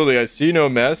 Joshua Dooley, I see no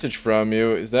message from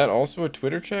you. Is that also a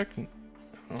Twitter check?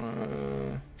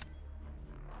 I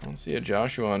don't see a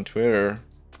Joshua on Twitter.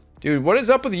 Dude, what is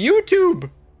up with YouTube?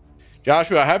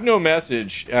 Joshua, I have no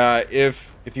message.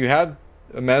 If you had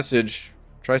a message,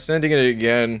 try sending it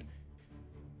again.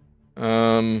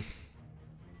 Because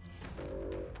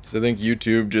I think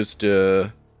YouTube just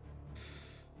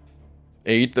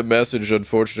ate the message,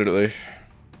 unfortunately.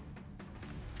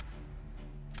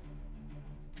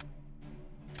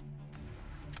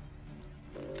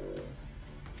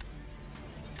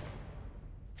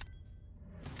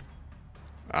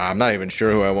 I'm not even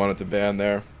sure who I wanted to ban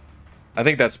there. I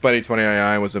think that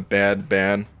Spuddy2099 was a bad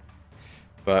ban.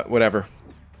 But whatever.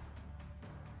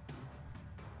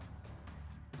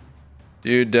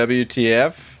 Dude,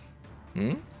 WTF?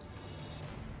 Hmm?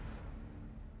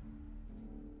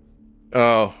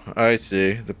 Oh, I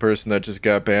see. The person that just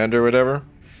got banned or whatever.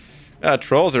 Yeah,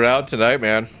 trolls are out tonight,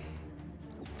 man.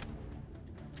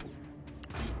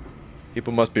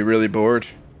 People must be really bored.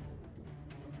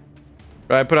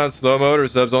 Try and put on slow mode or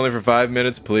subs only for 5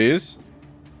 minutes, please.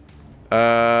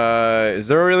 Is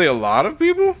there really a lot of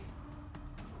people?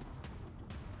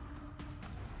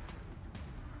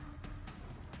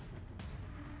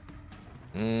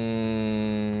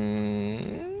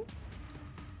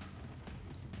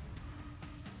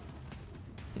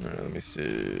 Alright, let me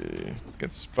see. Let's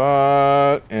get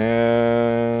spot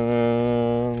and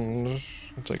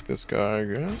I'll take this guy, I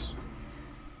guess.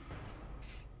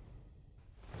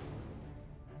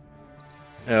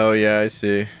 Oh yeah, I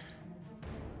see.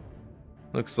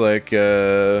 Looks like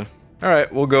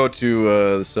alright, we'll go to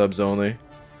the subs only.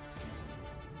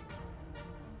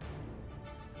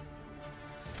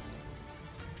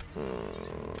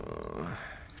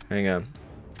 Hang on.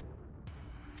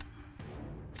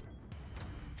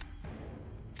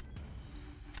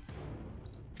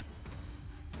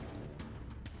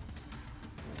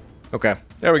 Okay,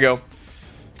 there we go.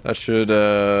 That should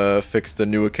fix the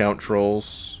new account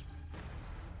trolls.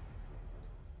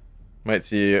 Might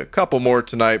see a couple more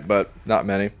tonight, but not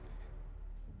many.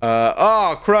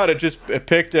 Oh, crud, it just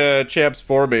picked champs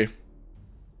for me.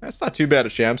 That's not too bad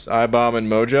at champs. iBomb and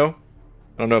Mojo.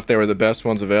 I don't know if they were the best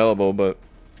ones available, but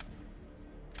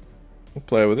we'll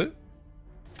play with it.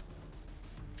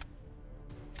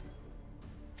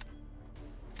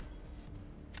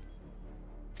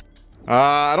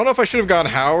 I don't know if I should have gone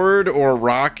Howard or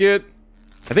Rocket.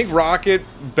 I think Rocket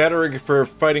better for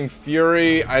fighting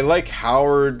Fury. I like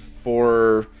Howard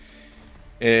for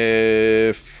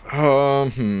if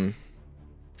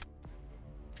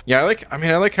yeah, I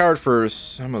like Howard for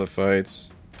some of the fights.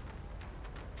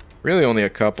 Really only a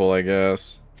couple, I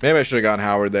guess. Maybe I should have gone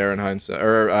Howard there in hindsight,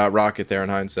 or Rocket there in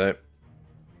hindsight.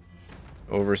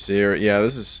 Overseer. Yeah,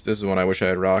 this is one I wish I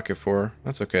had Rocket for.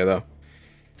 That's okay though.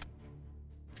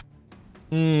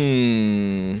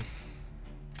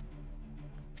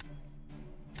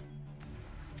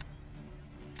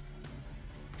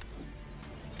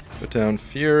 Put down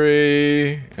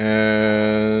Fury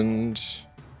and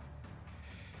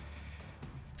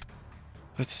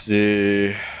let's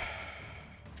see.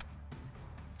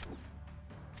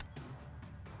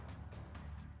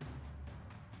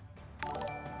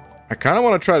 I kind of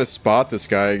want to try to spot this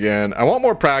guy again. I want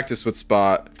more practice with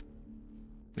spot.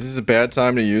 This is a bad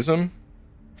time to use him.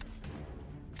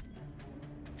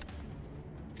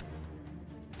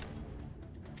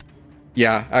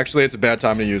 Yeah, actually, it's a bad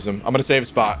time to use him. I'm gonna save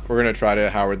spot. We're gonna try to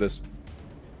Howard this.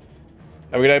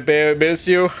 Have a good night, babe. Miss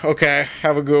you. Okay,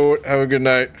 have a good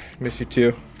night. Miss you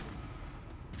too.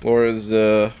 Laura's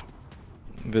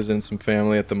visiting some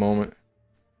family at the moment.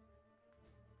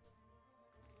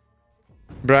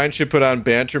 Brian should put on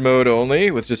banter mode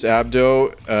only with just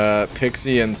Abdo,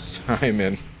 Pixie, and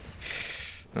Simon.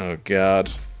 Oh, God.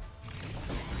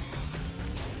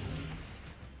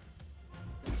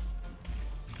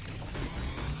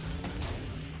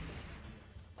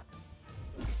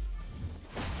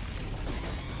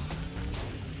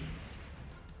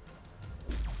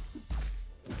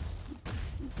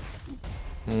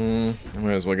 I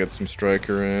might as well get some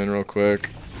striker in real quick.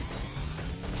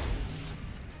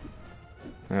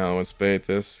 Now let's bait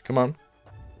this. Come on.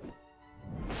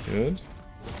 Good.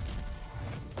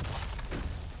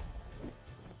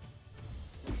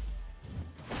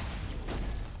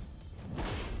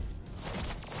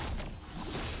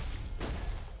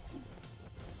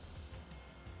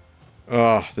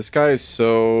 Oh, this guy is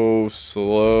so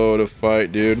slow to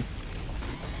fight, dude.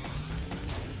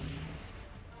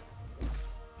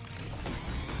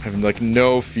 I have like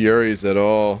no furies at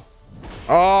all.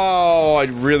 Oh, I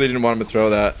really didn't want him to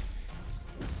throw that.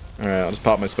 Alright, I'll just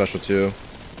pop my special too.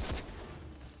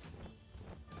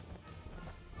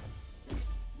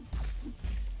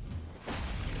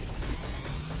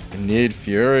 I need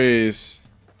furies.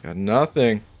 Got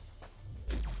nothing.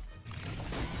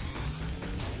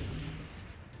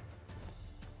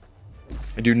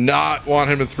 I do not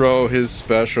want him to throw his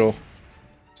special.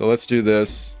 So let's do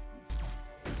this.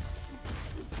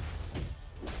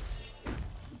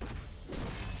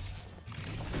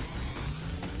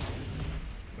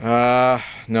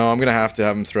 No, I'm gonna have to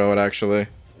have him throw it, actually.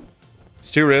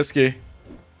 It's too risky.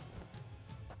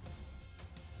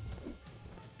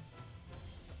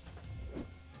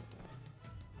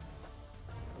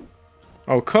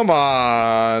 Oh, come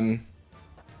on.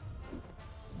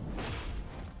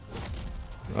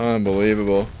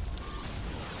 Unbelievable.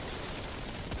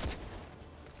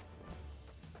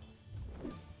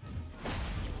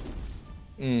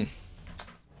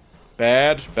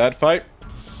 Bad fight.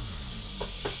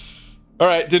 All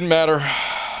right, didn't matter.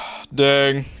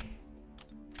 Dang.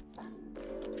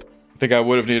 I think I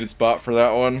would have needed spot for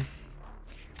that one.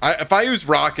 If I used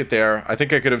Rocket there, I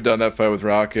think I could have done that fight with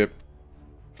Rocket.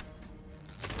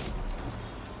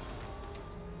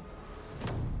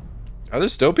 Are there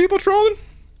still people trolling?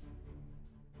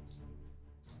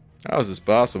 How is this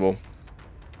possible?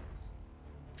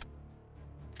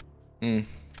 All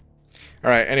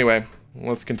right, anyway,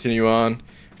 let's continue on.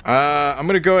 I'm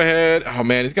gonna go ahead. Oh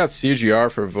man, he's got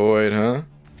CGR for Void, huh?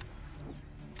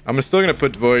 I'm still gonna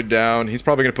put Void down. He's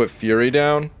probably gonna put Fury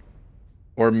down.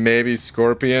 Or maybe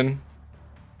Scorpion.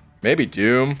 Maybe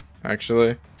Doom,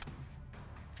 actually.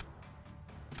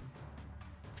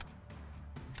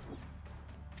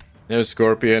 There's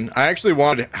Scorpion. I actually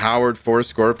wanted Howard for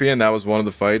Scorpion. That was one of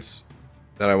the fights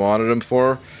that I wanted him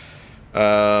for.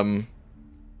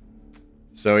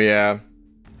 So yeah.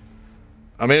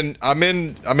 I'm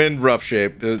in rough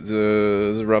shape. There's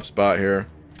a rough spot here.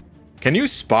 Can you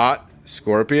spot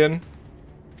Scorpion?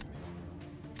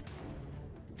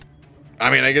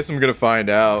 I mean, I guess I'm gonna find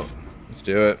out. Let's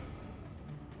do it.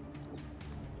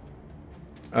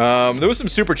 There was some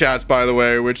super chats, by the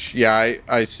way, which yeah,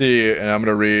 I see and I'm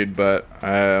gonna read, but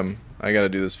I gotta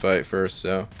do this fight first.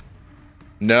 So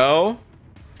no.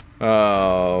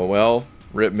 Oh well,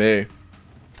 rip me.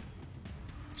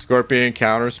 Scorpion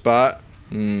counter spot.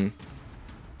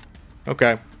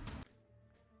 Okay.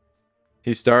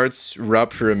 He starts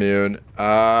rupture immune.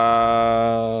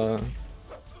 All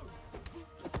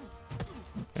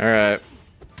right.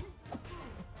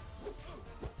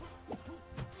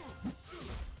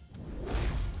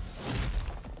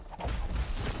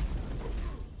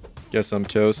 Guess I'm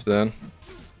toast then.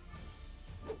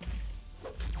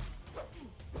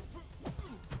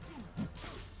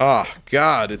 Oh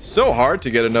God, it's so hard to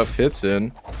get enough hits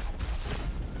in.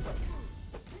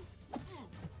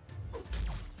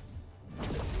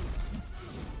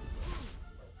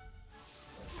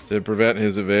 To prevent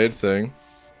his evade thing.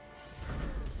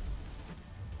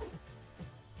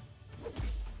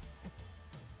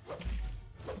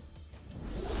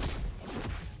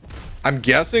 I'm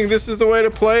guessing this is the way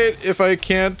to play it if I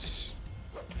can't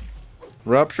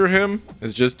rupture him,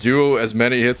 is just do as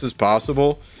many hits as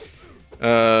possible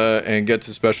and get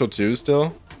to special 2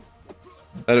 still.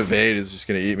 That evade is just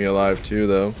gonna eat me alive too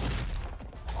though.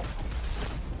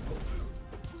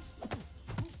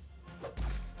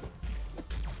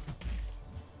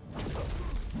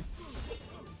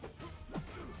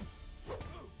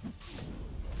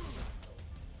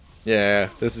 Yeah,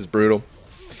 this is brutal.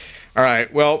 All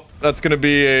right, well, that's gonna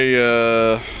be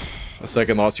a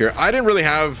second loss here. I didn't really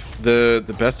have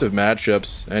the best of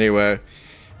matchups anyway.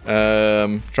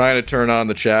 Trying to turn on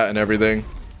the chat and everything.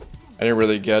 I didn't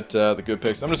really get the good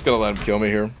picks. I'm just gonna let him kill me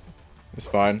here. It's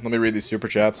fine. Let me read these super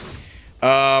chats.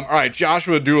 All right,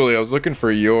 Joshua Dooley. I was looking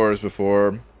for yours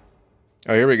before.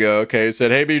 Oh, here we go. Okay, he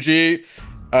said, "Hey BG,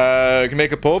 can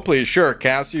make a poll, please?" Sure.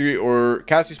 Cassie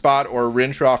Spot or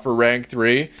Rintraw for rank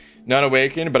 3. None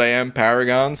awakened, but I am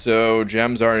Paragon, so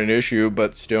gems aren't an issue.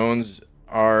 But stones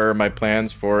are my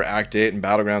plans for Act 8 and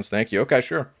Battlegrounds. Thank you. Okay,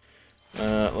 sure.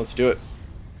 Let's do it.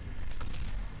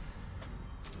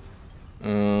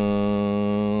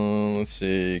 Let's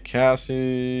see.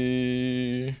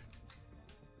 Cassie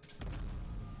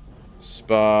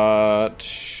Spot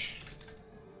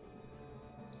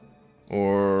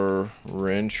or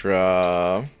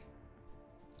Rintra.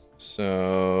 So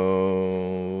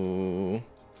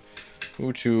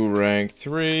who to rank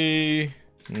 3?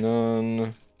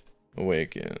 None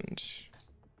awakened.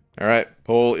 All right,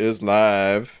 poll is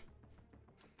live.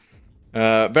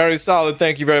 Very solid.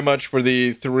 Thank you very much for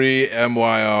the 3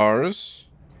 MYRs.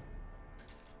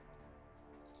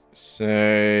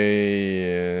 Saying.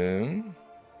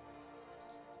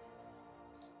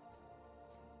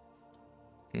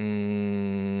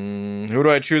 Who do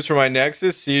I choose for my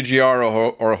Nexus? CGR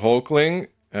or Hulkling?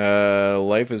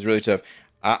 Life is really tough.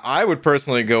 I would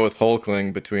personally go with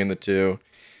Hulkling between the two.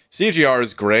 CGR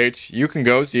is great. You can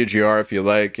go CGR if you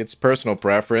like. It's personal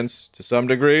preference to some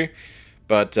degree.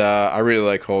 But I really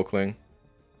like Hulkling.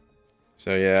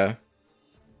 So yeah.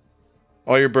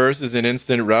 All your burst is an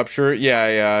instant rupture?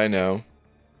 Yeah, I know.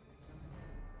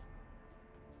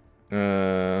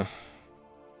 I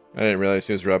didn't realize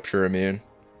he was rupture immune.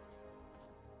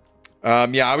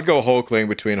 Yeah, I would go Hulkling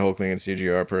between Hulkling and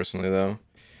CGR personally, though.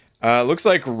 Looks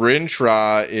like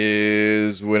Rintra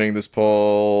is winning this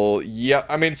poll. Yeah,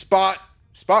 I mean, Spot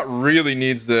really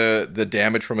needs the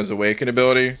damage from his Awaken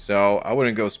ability, so I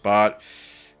wouldn't go Spot.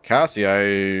 Cassie,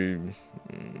 I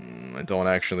don't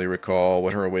actually recall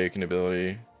what her Awaken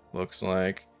ability looks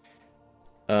like.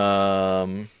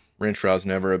 Rintra's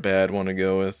never a bad one to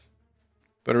go with.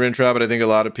 But Rintra, but I think a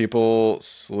lot of people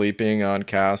sleeping on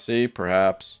Cassie,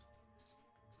 perhaps.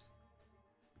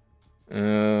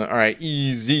 Alright,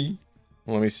 easy.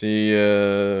 Let me see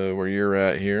where you're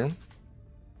at here.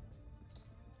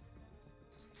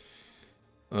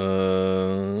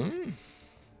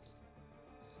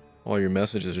 All your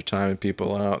messages are timing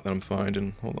people out that I'm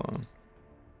finding. Hold on.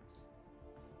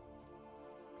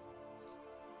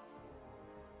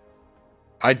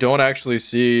 I don't actually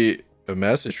see a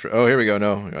message for... Oh, here we go.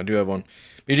 No, I do have one.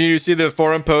 BG, you see the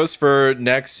forum post for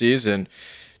next season?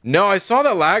 No, I saw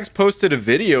that Lags posted a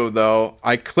video, though.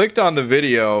 I clicked on the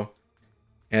video,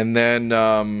 and then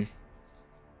I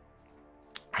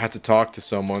had to talk to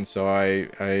someone, so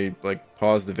I like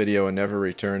paused the video and never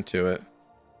returned to it.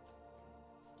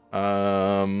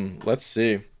 Let's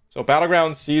see. So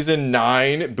Battleground Season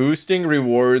 9, boosting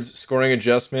rewards, scoring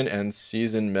adjustment, and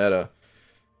season meta.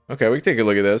 Okay, we can take a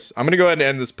look at this. I'm going to go ahead and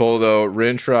end this poll, though.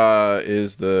 Rintra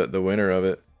is the winner of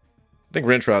it. I think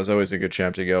Rintra is always a good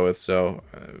champ to go with, so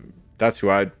that's who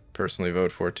I'd personally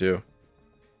vote for, too.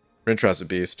 Rintra's a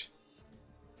beast.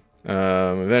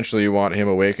 Eventually you want him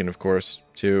awakened, of course,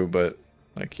 too, but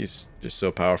like he's just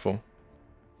so powerful.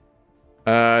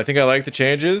 I think I like the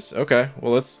changes. Okay,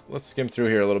 well, let's skim through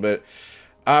here a little bit.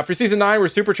 For Season 9, we're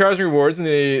supercharging rewards in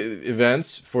the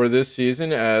events for this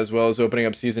season, as well as opening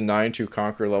up Season 9 to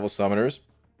Conquer level summoners.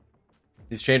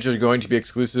 These changes are going to be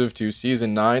exclusive to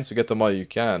Season 9, so get them while you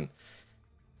can.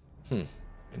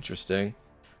 Interesting.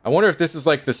 I wonder if this is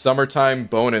like the summertime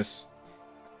bonus.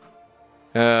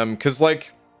 Because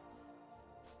like,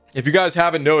 if you guys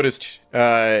haven't noticed,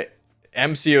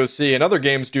 MCOC and other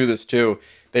games do this too.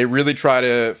 They really try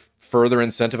to further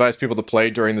incentivize people to play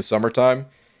during the summertime.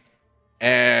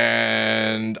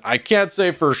 And I can't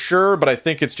say for sure, but I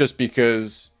think it's just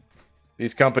because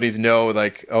these companies know,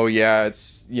 like, oh yeah,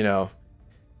 it's, you know,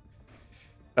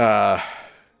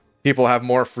 people have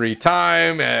more free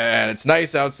time and it's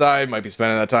nice outside, might be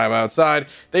spending that time outside.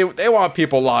 They want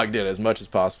people logged in as much as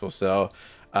possible. So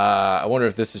I wonder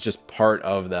if this is just part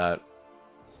of that.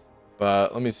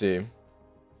 But let me see.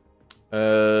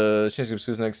 Change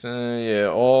exclusive next. Yeah,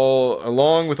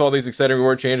 along with all these exciting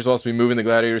reward changes, we'll also be moving the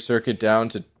gladiator circuit down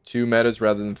to 2 metas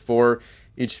rather than 4,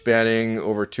 each spanning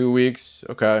over 2 weeks.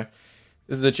 Okay,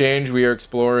 this is a change we are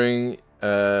exploring,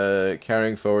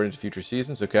 carrying forward into future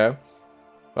seasons. Okay,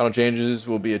 final changes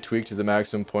will be a tweak to the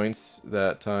maximum points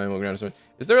that time will grant us.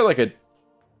 Is there like a?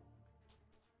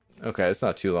 Okay, it's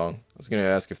not too long. I was gonna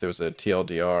ask if there was a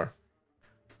TLDR.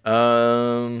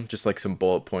 Just like some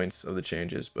bullet points of the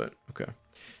changes, but okay.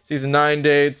 Season 9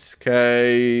 dates.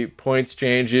 Okay, points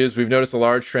changes. We've noticed a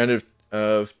large trend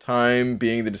of time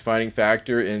being the defining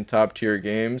factor in top tier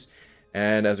games,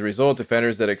 and as a result,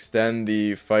 defenders that extend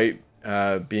the fight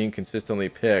being consistently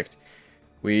picked.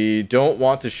 We don't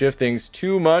want to shift things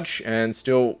too much and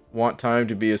still want time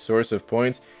to be a source of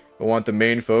points, but want the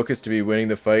main focus to be winning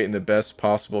the fight in the best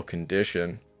possible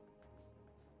condition.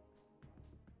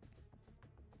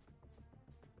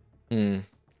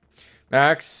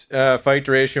 Max fight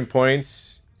duration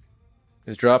points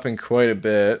is dropping quite a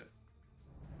bit.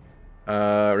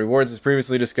 Rewards, as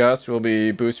previously discussed, will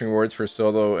be boosting rewards for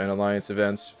solo and alliance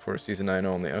events for season 9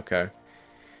 only. Okay.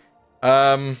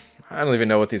 I don't even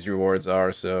know what these rewards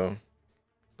are, so.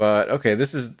 But okay,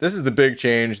 this is the big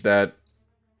change that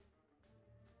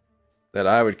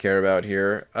I would care about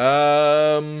here. Do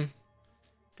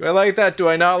I like that? Do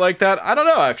I not like that? I don't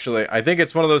know, actually. I think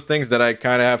it's one of those things that I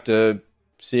kind of have to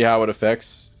see how it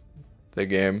affects the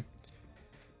game.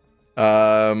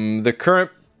 The current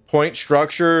point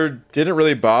structure didn't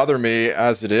really bother me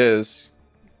as it is.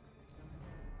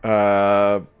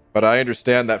 But I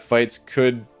understand that fights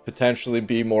could potentially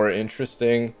be more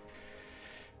interesting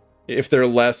if they're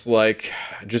less like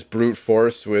just brute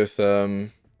force with a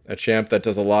champ that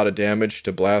does a lot of damage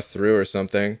to blast through or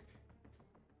something.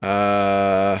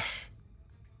 I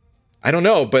don't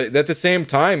know, but at the same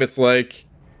time, it's like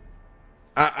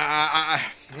I'm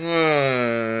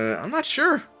not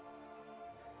sure.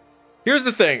 Here's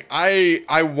the thing.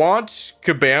 I want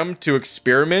Kabam to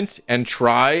experiment and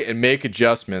try and make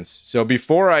adjustments. So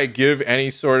before I give any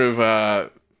sort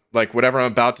of like whatever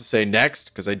I'm about to say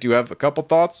next, because I do have a couple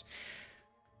thoughts,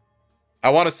 I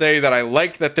want to say that I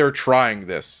like that they're trying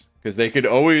this, because they could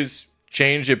always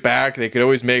change it back. They could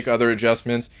always make other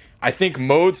adjustments. I think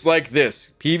modes like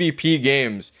this, PvP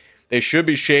games, they should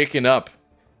be shaken up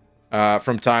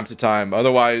from time to time.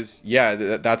 Otherwise, yeah,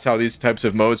 that's how these types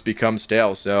of modes become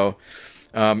stale. So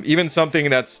even something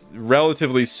that's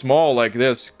relatively small like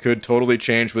this could totally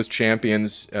change with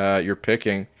champions you're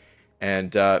picking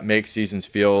and make seasons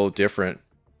feel different.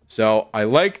 So I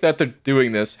like that they're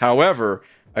doing this. However,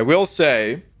 I will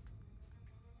say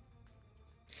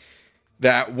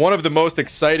that one of the most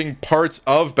exciting parts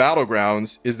of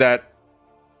Battlegrounds is that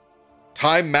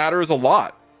time matters a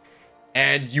lot.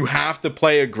 And you have to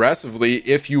play aggressively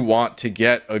if you want to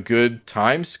get a good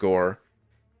time score.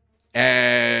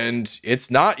 And it's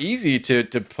not easy to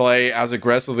play as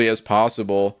aggressively as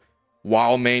possible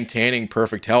while maintaining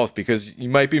perfect health, because you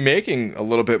might be making a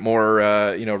little bit more,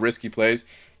 risky plays.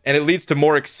 And it leads to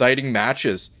more exciting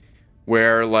matches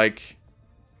where, like,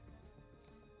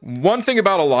 one thing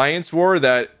about Alliance War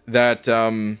that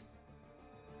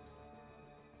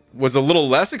was a little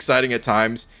less exciting at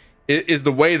times is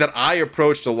the way that I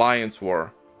approached Alliance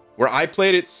War, where I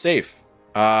played it safe.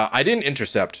 I didn't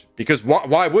intercept, because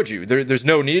why would you? There's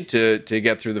no need to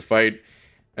get through the fight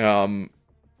 3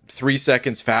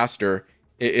 seconds faster.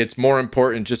 It's more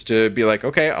important just to be like,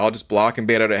 okay, I'll just block and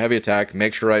bait out a heavy attack,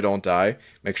 make sure I don't die,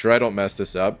 make sure I don't mess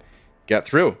this up, get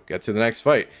to the next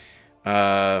fight.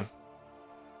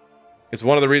 It's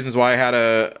one of the reasons why I had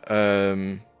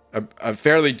a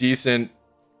fairly decent,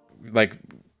 like,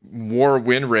 war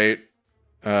win rate,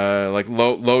 like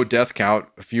low death count,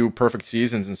 a few perfect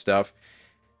seasons and stuff,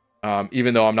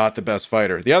 even though I'm not the best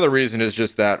fighter. The other reason is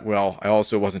just that, well, I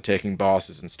also wasn't taking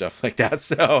bosses and stuff like that.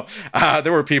 So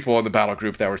there were people in the battle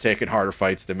group that were taking harder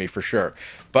fights than me for sure.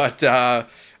 But I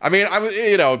mean, I was,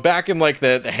 back in like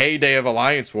the heyday of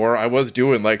Alliance War, I was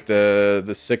doing like the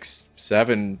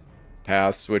 6-7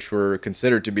 paths, which were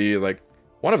considered to be like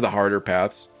one of the harder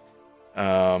paths,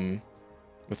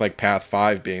 with like path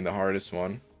 5 being the hardest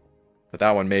one, but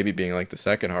that one maybe being like the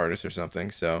second hardest or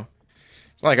something. So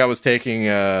it's not like I was taking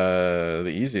the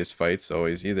easiest fights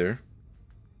always either.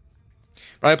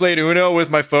 When I played Uno with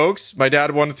my folks, my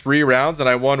dad won 3 rounds and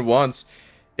I won once.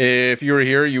 If you were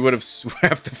here, you would have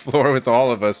swept the floor with all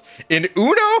of us. In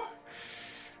Uno?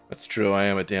 That's true, I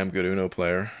am a damn good Uno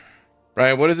player.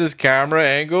 Ryan, what is this camera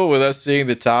angle with us seeing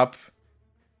the top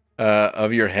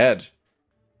of your head?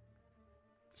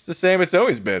 It's the same it's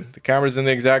always been. The camera's in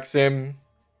the exact same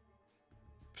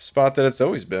spot that it's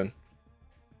always been.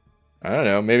 I don't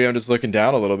know. Maybe I'm just looking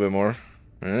down a little bit more.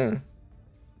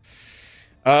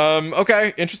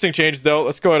 Okay. Interesting change, though.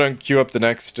 Let's go ahead and queue up the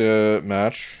next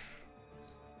match.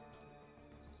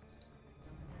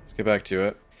 Let's get back to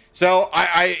it. So,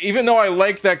 I even though I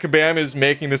like that Kabam is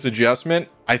making this adjustment,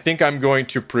 I think I'm going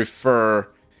to prefer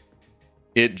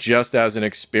it just as an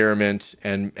experiment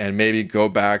and maybe go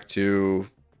back to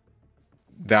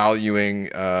valuing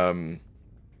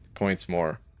points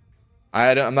more.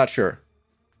 I'm not sure.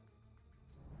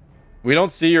 We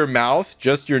don't see your mouth,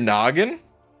 just your noggin.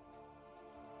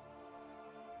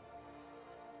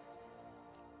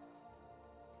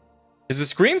 Is the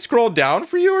screen scrolled down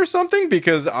for you or something?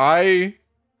 Because I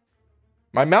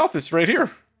My mouth is right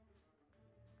here.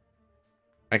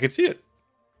 I can see it.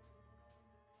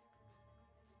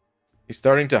 He's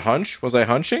starting to hunch. Was I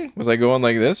hunching? Was I going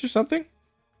like this or something?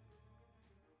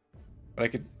 But I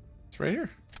could... It's right here.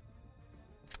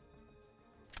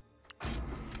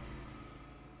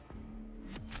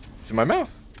 It's in my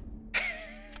mouth.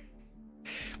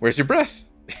 Where's your breath?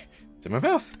 It's in my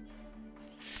mouth.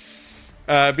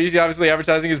 BG obviously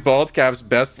advertising his bald cap's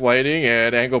best lighting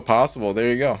and angle possible. There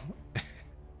you go.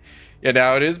 Yeah,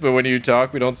 now it is, but when you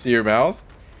talk, we don't see your mouth.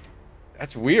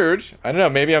 That's weird. I don't know.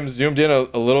 Maybe I'm zoomed in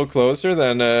a little closer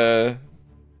than...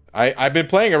 I've been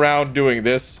playing around doing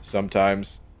this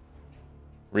sometimes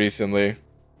recently.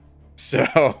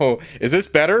 So, is this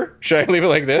better? Should I leave it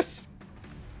like this?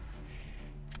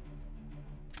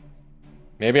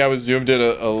 Maybe I was zoomed in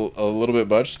a little bit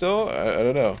much still. I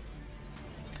don't know.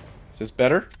 Is this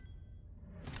better?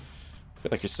 I feel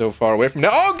like you're so far away from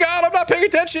now. Oh god, I'm not paying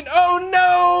attention. Oh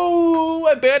no!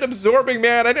 I banned Absorbing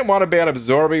Man. I didn't want to ban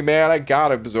Absorbing Man. I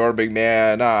got Absorbing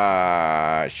Man.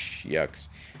 Ah, shucks.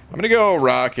 I'm gonna go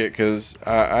Rocket because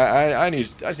I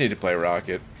just need to play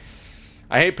Rocket.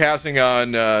 I hate passing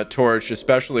on Torch,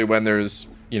 especially when there's,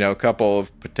 you know, a couple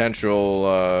of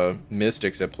potential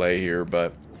mystics at play here,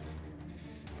 but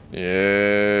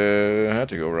yeah, I had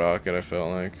to go Rocket, I felt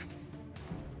like.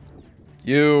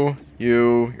 You're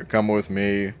coming with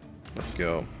me. Let's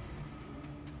go.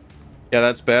 Yeah,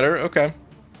 that's better? Okay.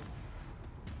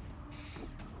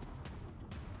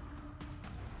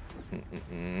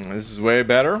 This is way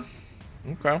better.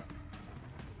 Okay.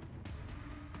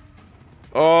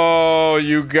 Oh,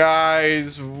 you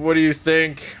guys, what do you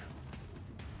think?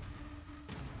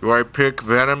 Do I pick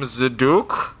Venom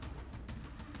Zaduke?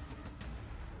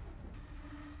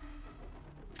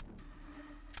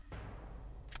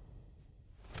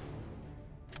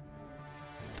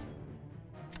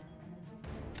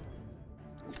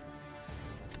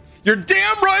 You're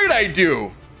damn right I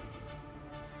do!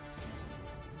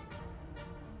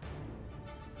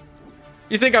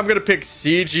 You think I'm gonna pick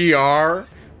CGR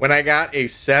when I got a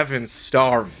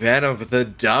 7-star Venom the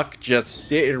Duck just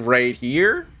sitting right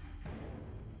here?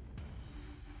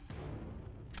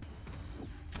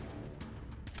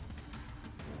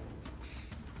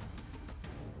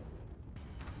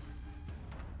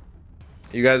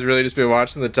 You guys really just been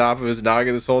watching the top of his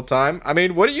noggin this whole time? I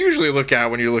mean, what do you usually look at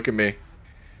when you look at me?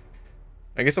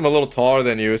 I guess I'm a little taller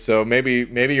than you, so maybe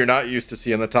you're not used to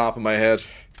seeing the top of my head.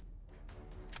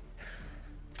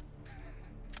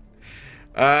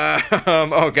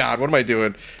 Oh god, what am I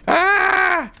doing?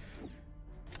 Ah!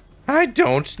 I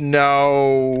don't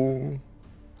know.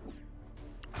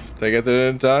 Did I get that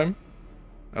in time?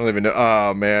 I don't even know.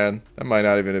 Oh man, that might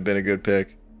not even have been a good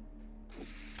pick.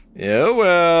 Yeah,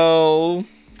 well.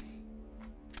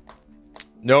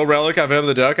 No relic on Venom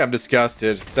the Duck. I'm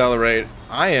disgusted. Accelerate.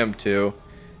 I am too.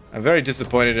 I'm very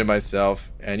disappointed in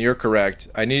myself, and you're correct.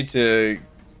 I need to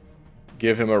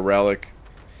give him a relic.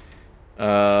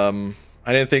 I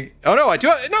didn't think... Oh, no, I do...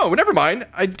 No, never mind.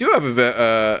 I do have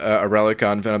a relic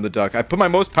on Venom the Duck. I put my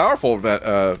most powerful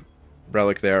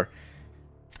relic there.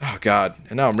 Oh, God.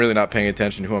 And now I'm really not paying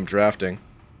attention to who I'm drafting.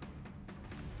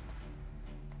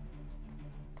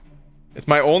 It's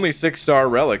my only 6-star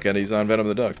relic, and he's on Venom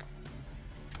the Duck.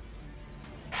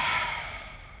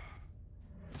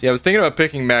 See, I was thinking about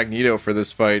picking Magneto for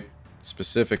this fight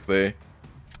specifically.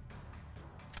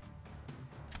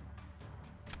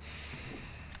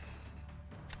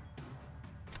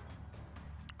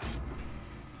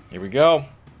 Here we go.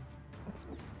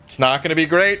 It's not going to be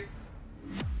great.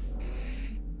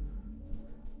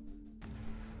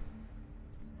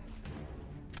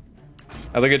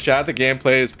 I look at chat, the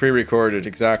gameplay is pre-recorded.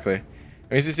 Exactly.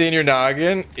 When you see in your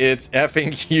noggin, it's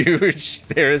effing huge.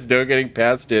 There is no getting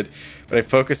past it. But I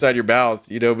focus on your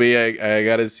mouth. You know me, I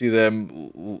gotta see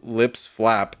them lips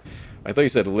flap. I thought you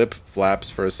said lip flaps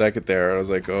for a second there. I was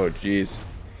like, oh, jeez.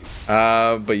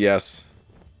 But yes.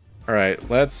 Alright,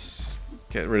 let's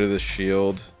get rid of the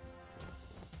shield.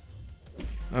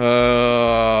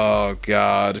 Oh,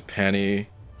 God, Penny.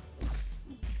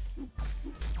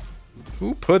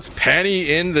 Who puts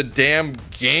Penny in the damn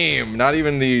game? Not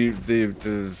even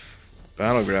the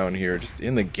battleground here, just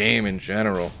in the game in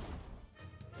general.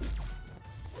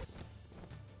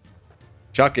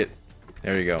 Chuck it.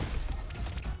 There you go.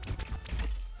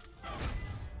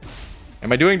 Am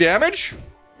I doing damage?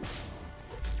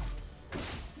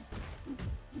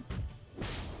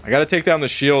 I gotta take down the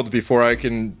shield before I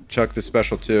can chuck the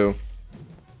special too.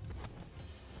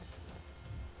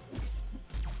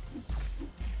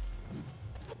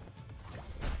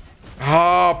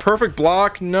 Oh, perfect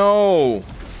block. No.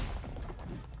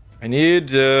 I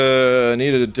need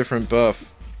a different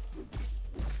buff.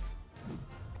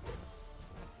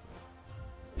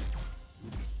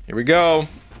 Here we go.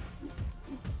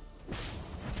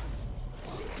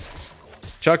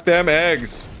 Chuck them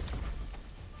eggs.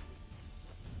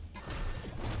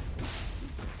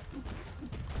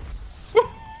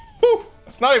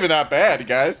 It's not even that bad,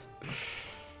 guys.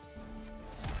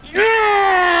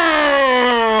 Yeah!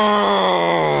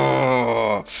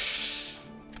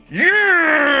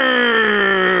 Yeah!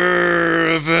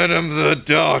 Venom the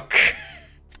duck.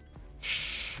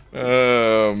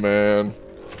 Oh, man.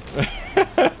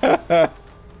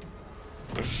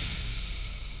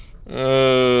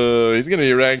 He's gonna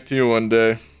be ranked 2 one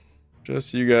day.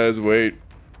 Just you guys wait.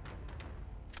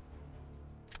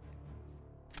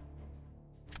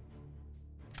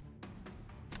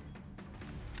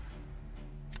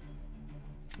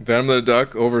 Venom the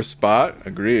duck over Spot?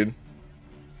 Agreed.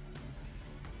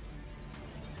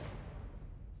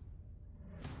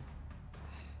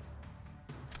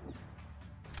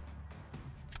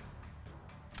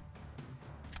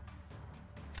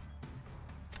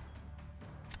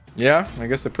 Yeah, I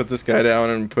guess I put this guy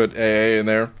down and put AA in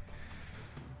there.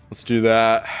 Let's do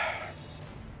that.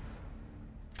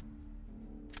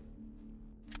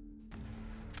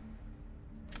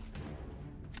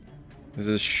 Is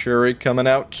this Shuri coming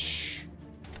out?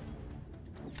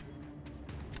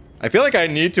 I feel like I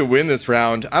need to win this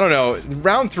round. I don't know.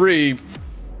 Round 3,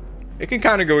 it can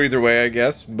kind of go either way, I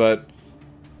guess. But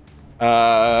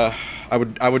I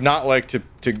would not like to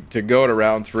go to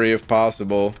round 3 if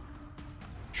possible.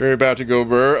 Shuri about to go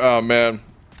burr. Oh man,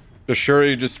 does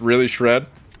Shuri just really shred?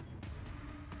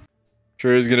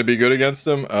 Shuri's gonna be good against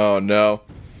him. Oh no.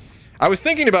 I was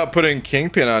thinking about putting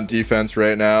Kingpin on defense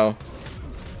right now.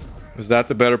 Was that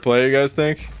the better play, you guys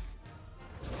think?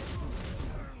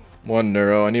 1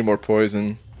 neuro. I need more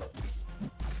poison.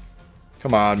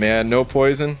 Come on, man. No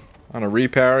poison on a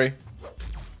reparry.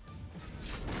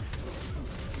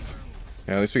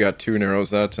 Yeah, at least we got 2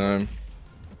 neuros that time.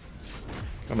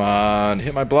 Come on.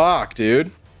 Hit my block,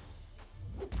 dude.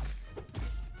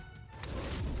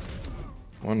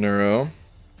 1 neuro.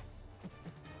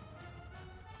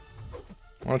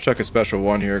 I want to check a special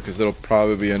 1 here because it'll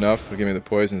probably be enough to give me the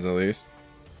poisons at least.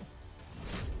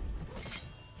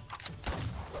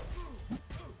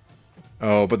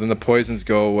 Oh, but then the poisons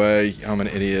go away. I'm an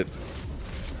idiot.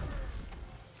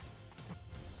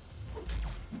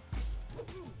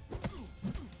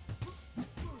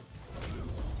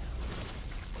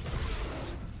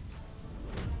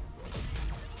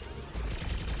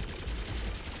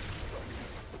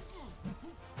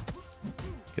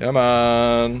 Come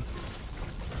on.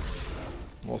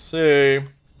 We'll see.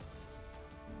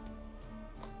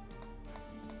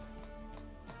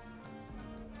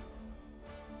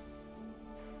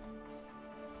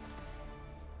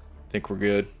 Think we're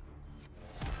good.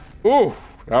 Ooh,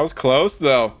 that was close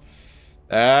though.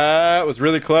 That was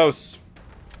really close.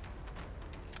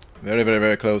 Very, very,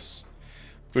 very close.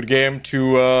 Good game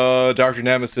to Dr.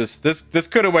 Nemesis. This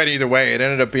could have went either way. It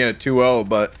ended up being a 2-0,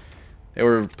 but they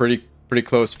were pretty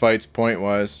close fights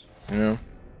point-wise, you know.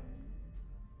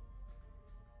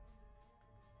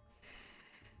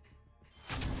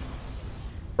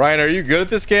 Ryan, are you good at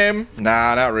this game?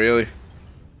 Nah, not really.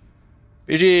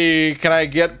 BG, can I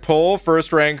get pull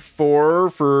first rank 4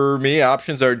 for me?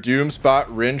 Options are Doom, Spot,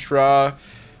 Rintra,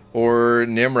 or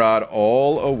Nimrod,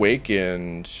 all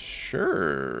awakened.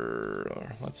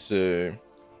 Sure. Let's see.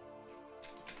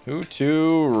 Who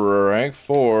to rank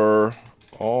 4,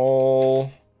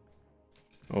 all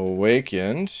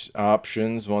awakened.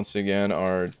 Options once again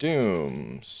are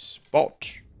Doom,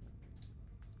 Spot,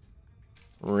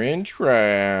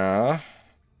 Rintra,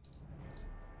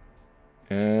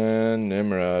 and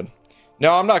Nimrod.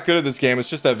 No, I'm not good at this game. It's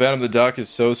just that Venom the Duck is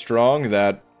so strong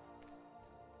that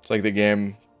it's like the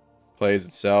game plays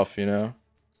itself, you know?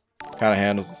 Kind of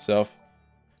handles itself.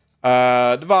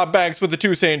 Devon Banks with the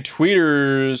 2 saying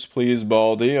tweeters, please,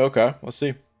 Baldy. Okay, let's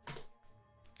see.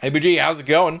 Hey, BG, how's it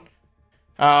going?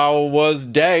 How was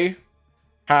day?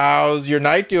 How's your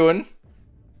night doing?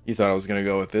 You thought I was going to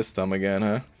go with this thumb again,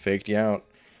 huh? Faked you out.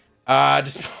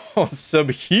 Just pulled some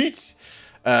heat.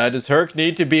 Does Herc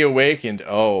need to be awakened?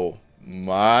 Oh,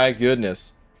 my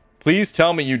goodness. Please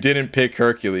tell me you didn't pick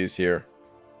Hercules here.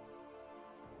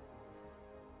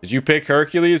 Did you pick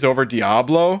Hercules over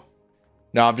Diablo?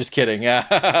 No, I'm just kidding.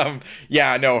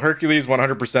 Yeah, no, Hercules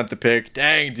 100% the pick.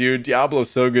 Dang, dude, Diablo's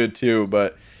so good too.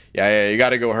 But yeah, you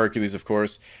got to go Hercules, of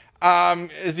course.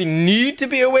 Does he need to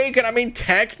be awakened? I mean,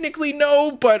 technically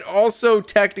no, but also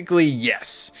technically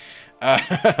yes.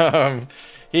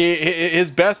 His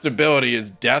best ability is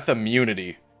death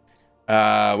immunity.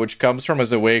 which comes from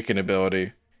his Awaken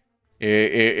ability.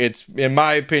 It's, in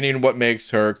my opinion, what makes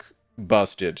Herc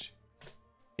busted.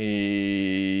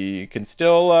 He can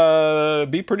still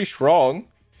be pretty strong.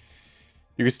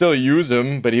 You can still use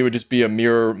him, but he would just be a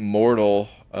mere mortal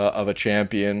of a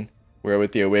champion. Where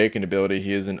with the Awakened ability,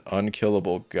 he is an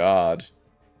unkillable god.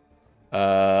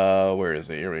 Where is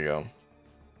it? Here we go.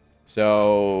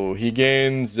 So he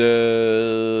gains, He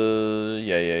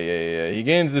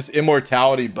gains this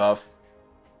immortality buff,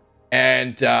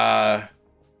 and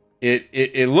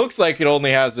it looks like it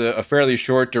only has a fairly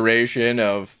short duration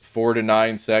of 4 to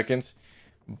 9 seconds,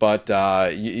 but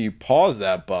you pause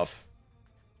that buff,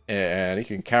 and you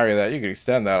can carry that. You can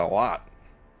extend that a lot.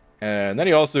 And then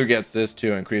he also gets this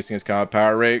too, increasing his combat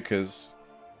power rate, because,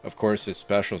 of course, his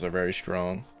specials are very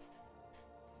strong.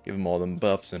 Give him all them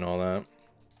buffs and all that.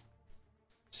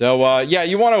 So, yeah,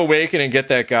 you want to Awaken and get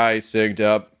that guy sigged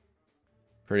up.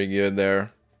 Pretty good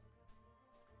there.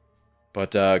 But,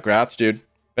 grats, dude.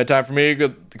 Bedtime for me.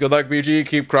 Good luck, BG.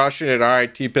 Keep crushing it. All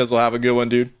right, T-Pizzle, have a good one,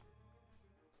 dude.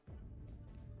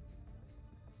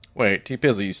 Wait,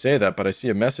 T-Pizzle, you say that, but I see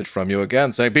a message from you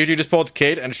again saying, BG just pulled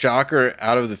Kate and Shocker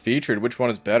out of the featured. Which one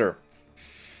is better?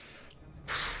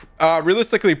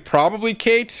 Realistically, probably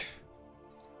Kate.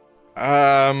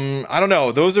 I don't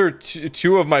know. Those are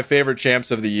two of my favorite champs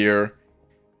of the year.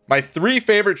 My 3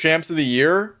 favorite champs of the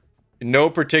year, in no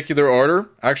particular order.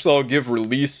 Actually, I'll give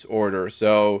release order.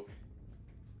 So,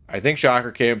 I think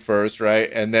Shocker came first, right?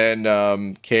 And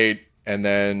then Kate, and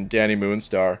then Danny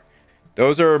Moonstar.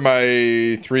 Those are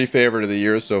my 3 favorite of the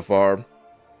year so far.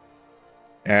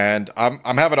 And I'm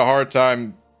having a hard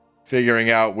time figuring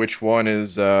out which one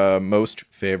is most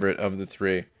favorite of the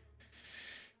 3.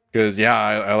 Because, yeah,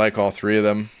 I like all 3 of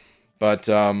them. But,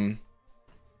 yeah,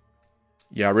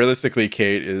 realistically,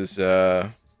 Kate is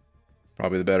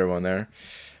probably the better one there.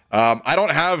 I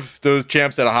don't have those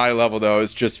champs at a high level, though.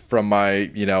 It's just from my,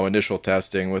 initial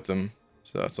testing with them.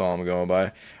 So that's all I'm going by.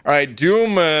 All right,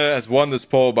 Doom has won this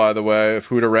poll, by the way, of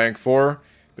who to rank for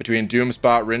between Doom,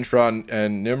 Spot, Rintron,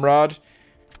 and Nimrod.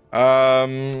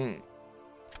 God,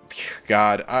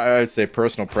 I'd say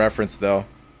personal preference, though.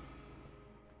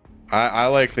 I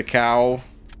like the cow.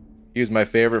 He was my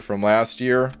favorite from last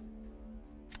year.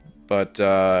 But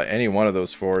any one of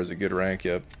those 4 is a good rank,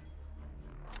 yep.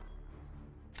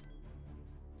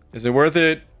 Is it worth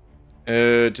it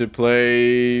to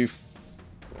play...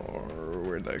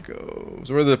 Where'd that go? Is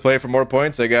it worth it to play for more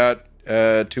points? I got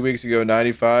 2 weeks ago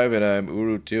 95, and I'm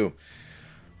Uru 2.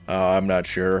 I'm not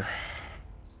sure.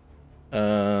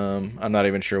 I'm not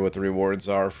even sure what the rewards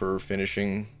are for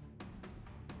finishing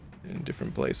in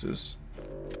different places.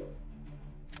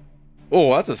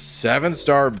 Oh, that's a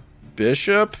 7-star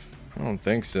bishop? I don't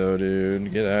think so,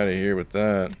 dude. Get out of here with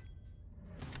that.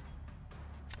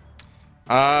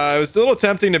 It was a little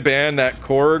tempting to ban that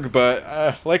Korg, but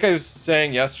like I was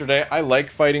saying yesterday, I like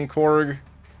fighting Korg.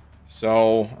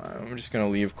 So I'm just going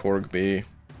to leave Korg be.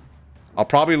 I'll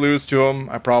probably lose to him.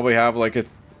 I probably have like a,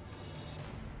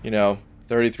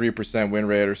 33% win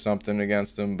rate or something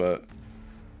against him, but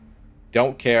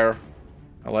don't care.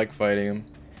 I like fighting him.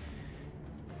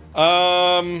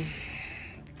 I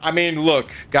mean,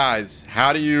 look, guys,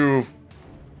 how do you...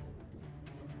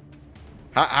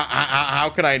 How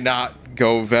can I not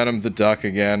go Venom the Duck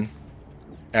again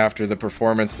after the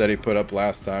performance that he put up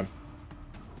last time?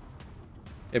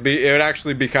 It would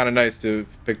actually be kind of nice to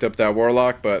have picked up that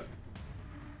Warlock, but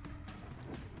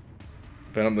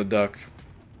Venom the Duck.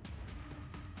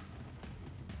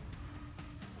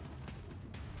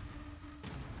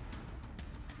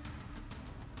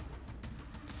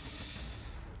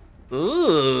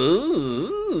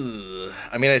 Ooh.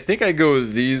 I mean, I think I go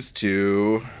with these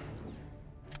 2.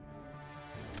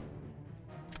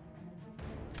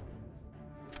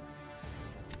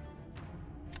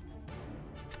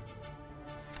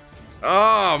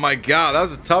 Oh my god, that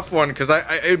was a tough one, because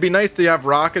it'd be nice to have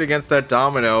Rocket against that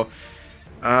Domino.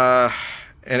 And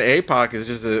APOC is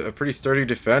just a pretty sturdy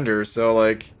defender, so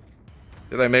like,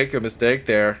 did I make a mistake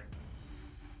there?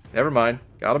 Never mind,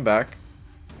 got him back.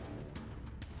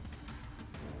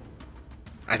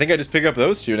 I think I just pick up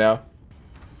those 2 now.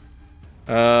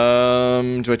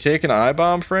 Do I take an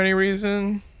I-bomb for any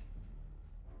reason?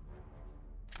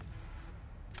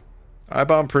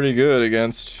 I-bomb pretty good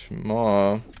against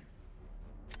Maw.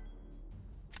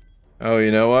 Oh,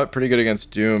 you know what? Pretty good against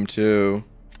Doom, too.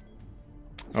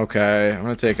 Okay, I'm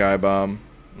gonna take I-bomb.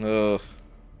 Ugh.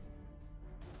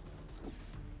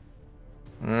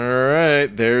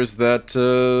 Alright, there's that,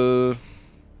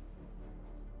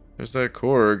 there's that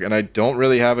Korg, and I don't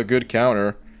really have a good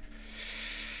counter.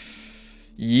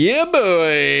 Yeah,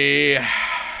 boy!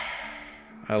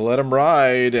 I let him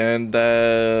ride, and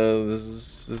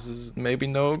this is maybe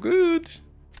no good.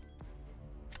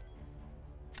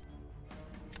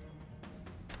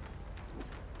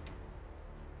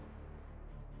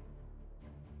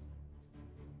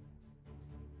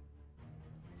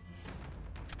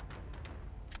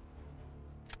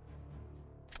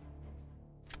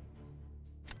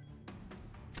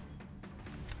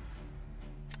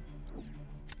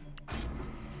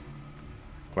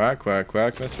 Quack, quack,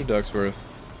 quack, Mr. Ducksworth.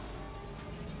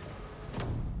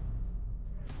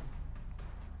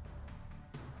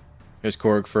 Here's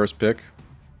Korg first pick,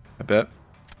 I bet.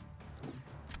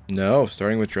 No,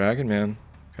 starting with Dragon Man.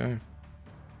 Okay.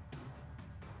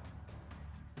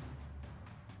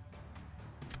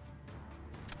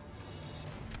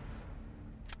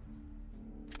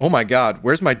 Oh my god,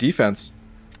 where's my defense?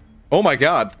 Oh my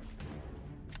god.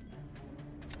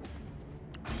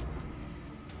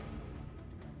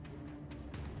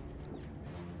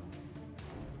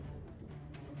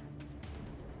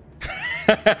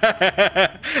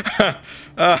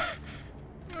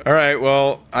 Alright,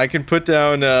 well, I can put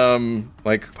down,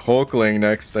 like, Hulkling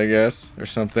next, I guess, or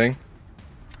something.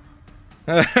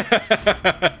 Oh,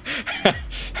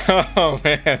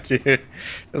 man, dude. I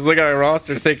was looking at my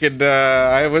roster thinking,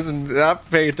 I wasn't not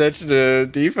paying attention to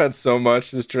defense so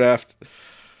much this draft.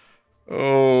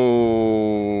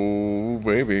 Oh,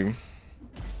 maybe.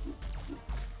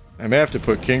 I may have to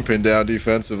put Kingpin down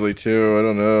defensively, too. I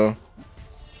don't know.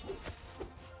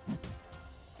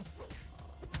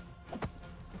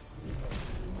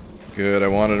 Good, I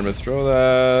wanted him to throw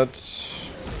that.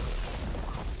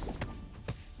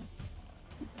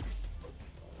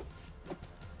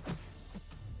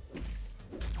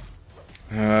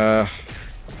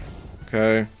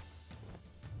 Okay.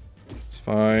 It's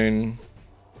fine.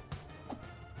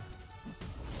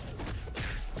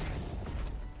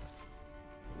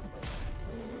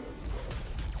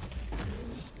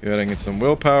 Good, I get some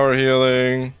willpower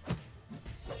healing.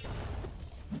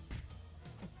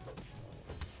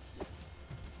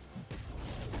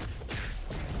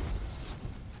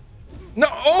 No!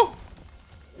 Oh!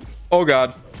 Oh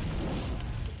god.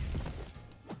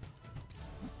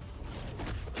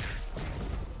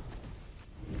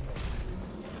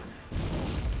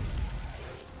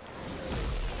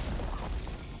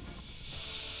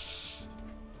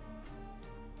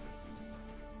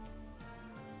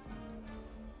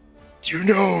 Do you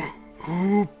know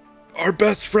who are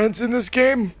best friends in this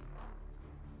game?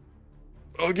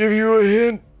 I'll give you a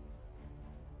hint.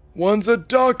 One's a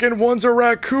duck and one's a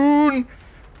raccoon.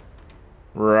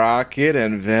 Rocket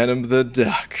and Venom the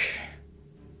Duck.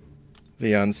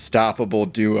 The unstoppable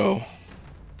duo.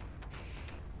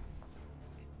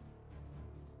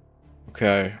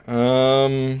 Okay.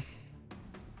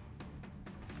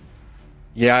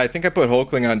 Yeah, I think I put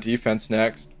Hulkling on defense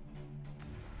next.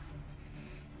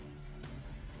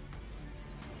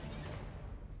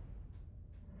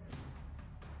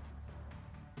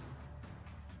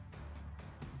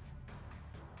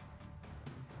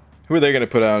 Who are they going to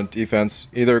put on defense?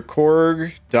 Either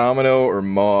Korg, Domino, or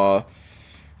Maw,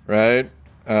 right?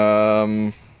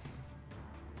 Who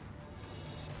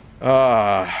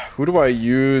do I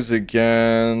use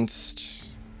against?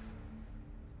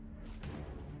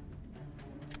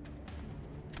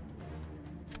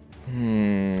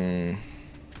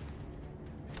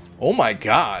 Oh my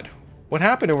god. What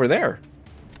happened over there?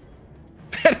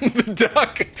 Venom the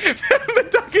Duck. Venom the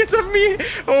Duck is a me.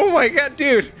 Oh my god,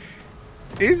 dude.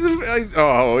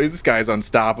 This guy's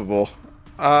unstoppable.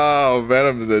 Oh,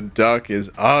 Venom the Duck is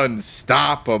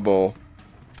unstoppable.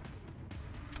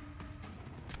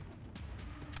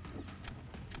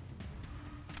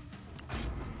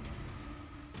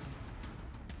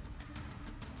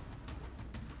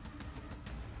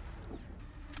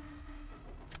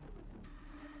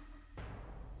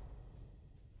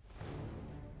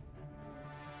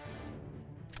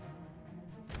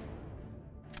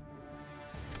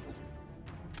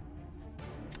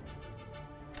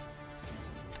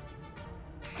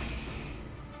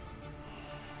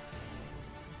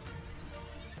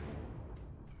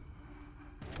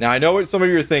 Now, I know what some of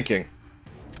you are thinking.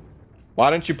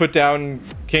 Why don't you put down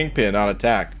Kingpin on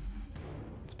attack?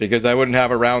 It's because I wouldn't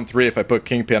have a round 3 if I put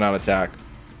Kingpin on attack.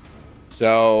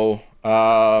 So,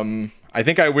 I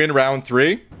think I win round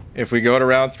 3 if we go to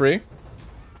round 3.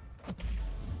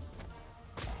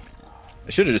 I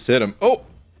should have just hit him. Oh!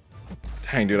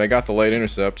 Dang, dude, I got the late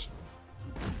intercept.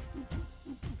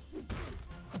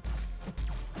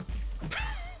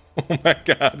 Oh my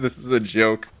god, this is a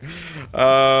joke.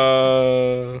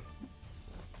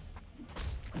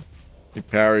 He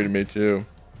parried me too.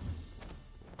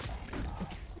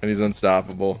 And he's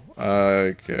unstoppable.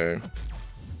 Okay.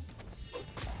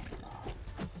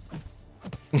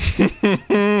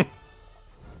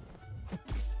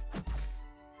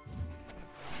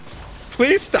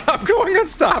 Please stop going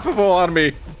unstoppable on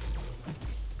me.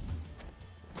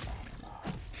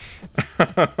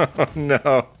 Oh,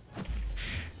 no.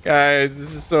 Guys,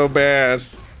 this is so bad.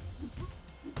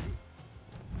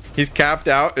 He's capped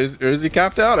out. Is he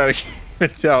capped out? I can't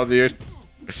even tell, dude.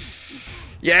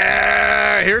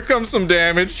 Yeah! Here comes some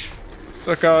damage.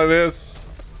 Suck all of this.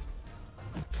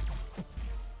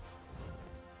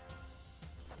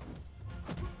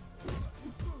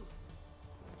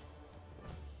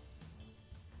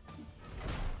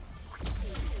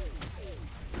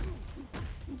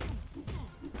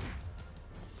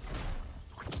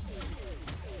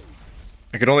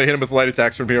 I can only hit him with light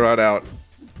attacks from here on out.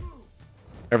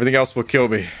 Everything else will kill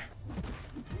me.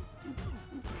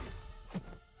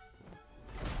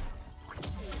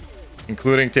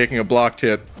 Including taking a blocked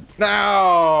hit. No!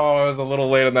 I was a little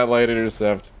late on that light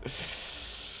intercept.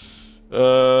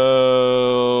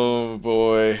 Oh,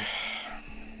 boy.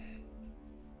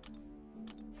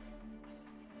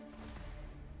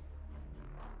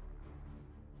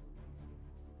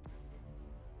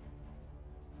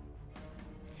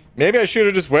 Maybe I should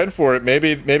have just went for it.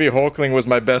 Maybe Hulkling was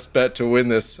my best bet to win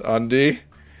this on D.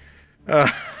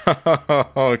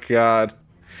 Oh, God.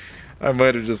 I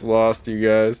might have just lost, you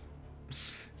guys.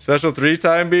 Special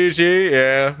 3-time BG?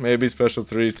 Yeah, maybe special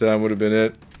 3-time would have been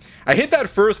it. I hit that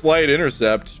first light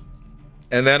intercept,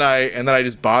 and then I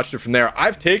just botched it from there.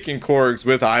 I've taken Korgs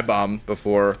with I-Bomb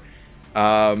before.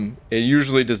 It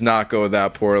usually does not go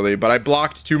that poorly, but I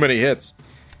blocked too many hits.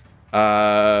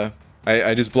 I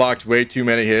just blocked way too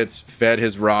many hits, fed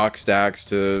his rock stacks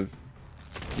to,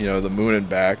 you know, the moon and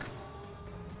back.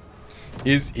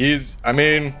 I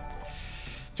mean,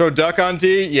 throw Duck on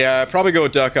D? Yeah, probably go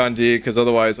with Duck on D, because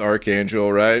otherwise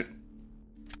Archangel, right?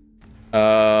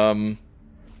 And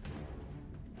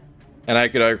I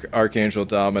could Archangel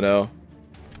Domino.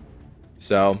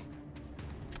 So,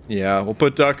 yeah, we'll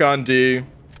put Duck on D,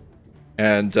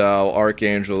 and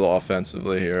Archangel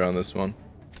offensively here on this one.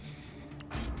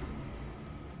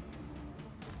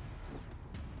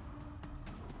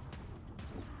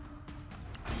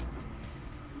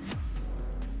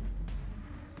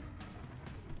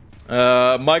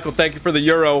 Michael, thank you for the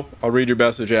euro. I'll read your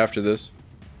message after this.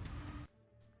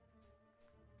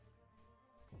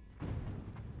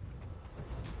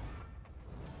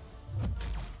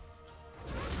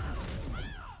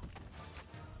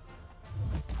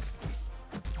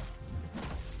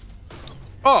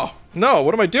 Oh, no,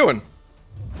 what am I doing?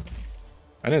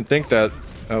 I didn't think that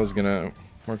was gonna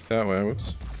work that way.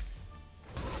 Whoops.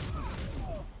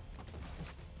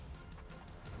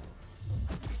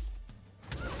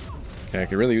 Okay, I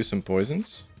could really use some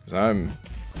poisons, because I'm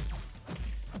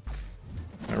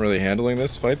not really handling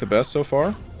this fight the best so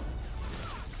far.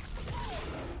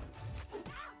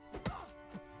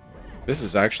 This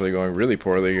is actually going really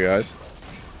poorly, you guys.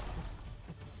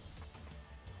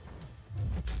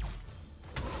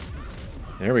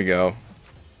 There we go.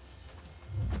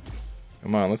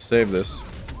 Come on, let's save this.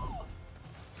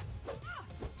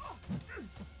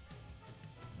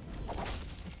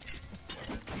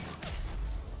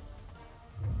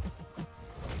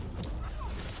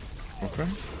 Okay.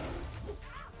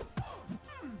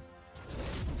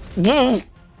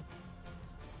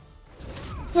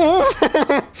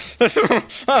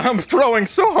 I'm throwing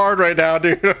so hard right now,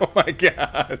 dude. Oh my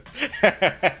god.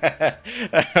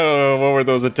 Oh, what were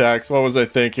those attacks? What was I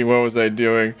thinking? What was I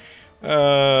doing?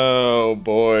 Oh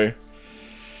boy.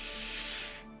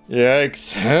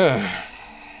 Yikes.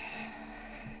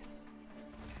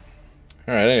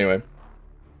 Alright, anyway.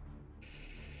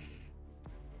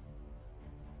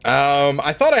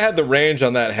 I thought I had the range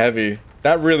on that heavy.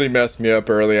 That really messed me up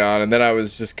early on, and then I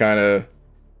was just kind of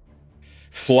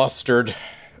flustered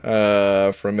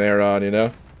from there on, you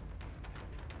know?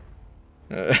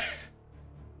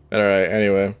 Alright,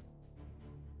 anyway.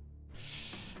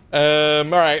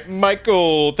 Alright,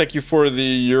 Michael, thank you for the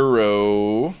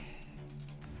euro.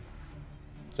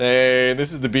 Say,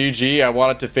 this is the BG I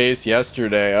wanted to face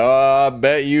yesterday. Oh, I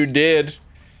bet you did.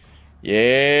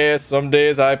 Yeah, some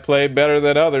days I play better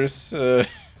than others.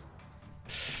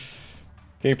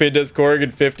 Kingpin does Korg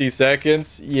in 50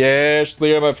 seconds. Yeah,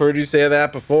 Liam, I've heard you say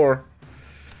that before.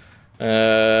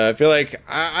 I feel like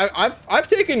I've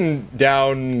taken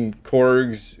down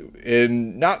Korgs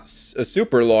in not a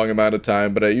super long amount of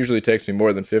time, but it usually takes me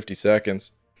more than 50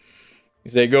 seconds.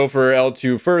 You say go for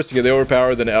L2 first to get the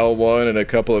overpower, then L1 and a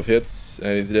couple of hits,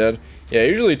 and he's dead. Yeah, it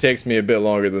usually takes me a bit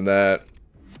longer than that.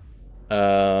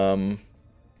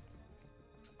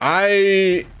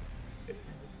 The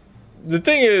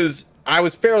thing is, I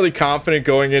was fairly confident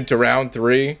going into round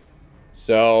 3,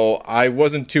 so I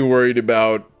wasn't too worried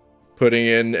about putting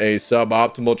in a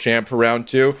suboptimal champ for round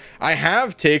 2. I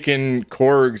have taken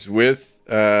Korgs with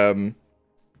Bomb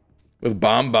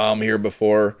Bomb here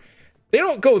before. They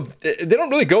don't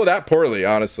really go that poorly,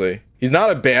 honestly. He's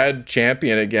not a bad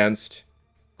champion against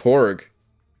Korg.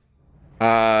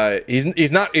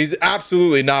 He's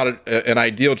absolutely not an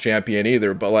ideal champion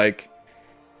either, but like,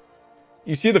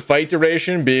 you see the fight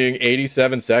duration being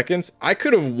 87 seconds. I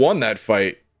could have won that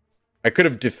fight. I could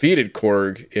have defeated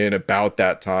Korg in about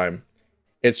that time.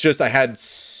 It's just I had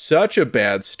such a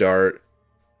bad start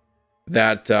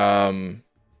that,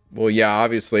 well, yeah,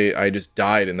 obviously I just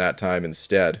died in that time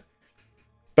instead.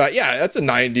 But yeah, that's a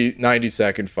 90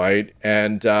 second fight.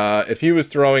 And if he was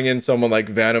throwing in someone like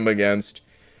Venom against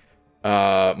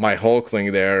my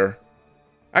Hulkling there,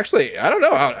 actually, I don't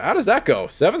know. How does that go?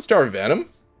 7-star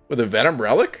Venom with a Venom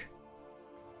Relic?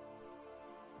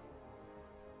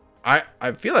 I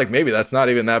feel like maybe that's not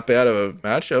even that bad of a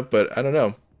matchup, but I don't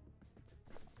know.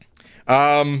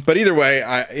 But either way,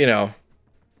 I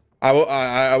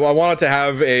wanted to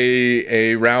have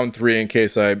a round 3 in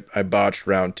case I botched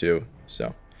round 2.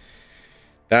 So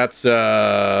that's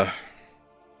why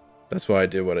I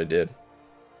did what I did.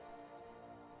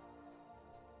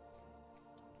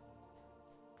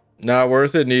 Not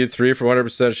worth it. Need 3 for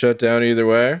 100% shutdown either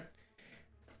way.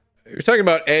 You're talking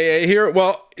about AA here.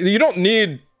 Well,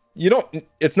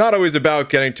 it's not always about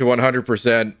getting to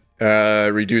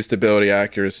 100% reduced ability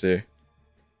accuracy.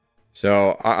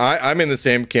 So I'm in the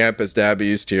same camp as Dab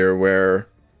East here, where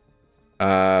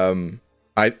I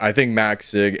think Max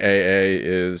Sig AA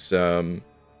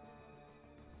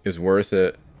is worth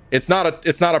it. It's not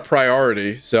a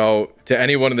priority. So to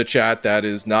anyone in the chat that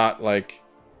is not like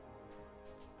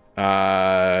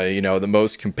the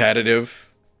most competitive,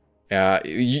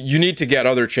 you need to get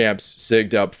other champs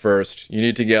sigged up first. You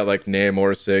need to get like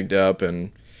Namor sigged up,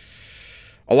 and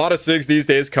a lot of sigs these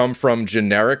days come from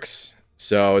generics,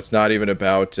 so it's not even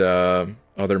about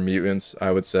other mutants,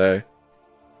 I would say.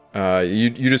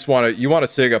 You just want to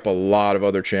sig up a lot of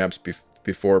other champs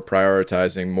before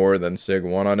prioritizing more than sig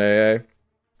 1 on AA.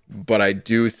 But I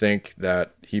do think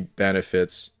that he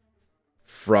benefits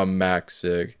from max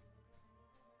sig.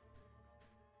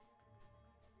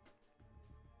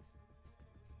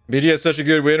 BG has such a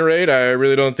good win rate. I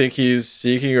really don't think he's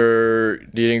seeking or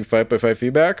needing fight by fight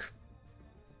feedback.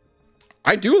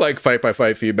 I do like fight by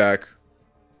fight feedback.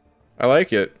 I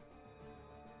like it.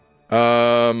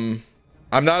 I'm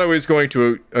not always going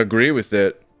to agree with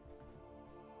it,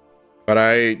 but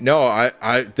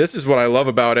this is what I love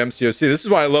about MCOC. This is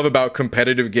what I love about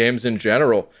competitive games in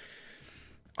general.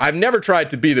 I've never tried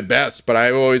to be the best, but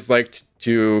I always liked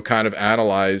to kind of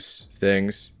analyze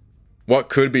things. What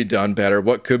could be done better?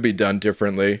 What could be done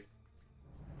differently?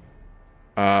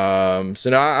 So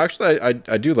now, actually,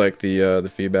 I do like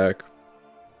the feedback.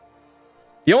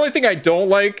 The only thing I don't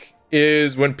like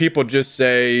is when people just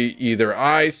say either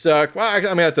I suck. Well, I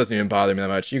mean, that doesn't even bother me that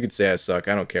much. You could say I suck.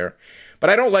 I don't care. But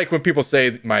I don't like when people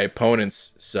say my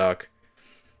opponents suck.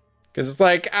 Because it's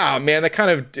like, oh, man, that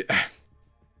kind of...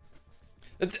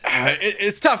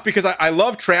 It's tough because I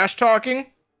love trash talking.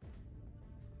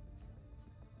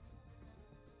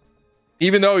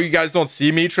 Even though you guys don't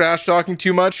see me trash talking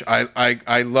too much,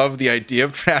 I love the idea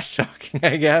of trash talking,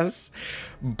 I guess.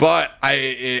 But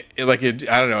I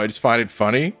don't know, I just find it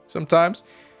funny sometimes.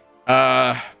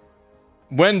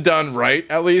 When done right,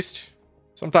 at least.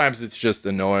 Sometimes it's just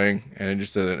annoying, and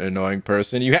just an annoying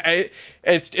person.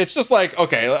 It's just like,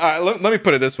 okay, let me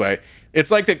put it this way.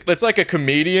 It's like a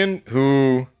comedian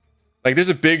who, like, there's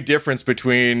a big difference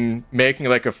between making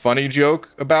like a funny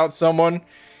joke about someone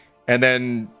and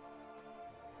then,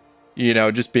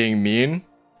 just being mean.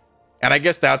 And I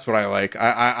guess that's what I like.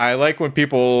 I like when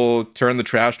people turn the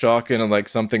trash talk into like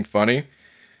something funny,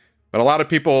 but a lot of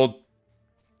people,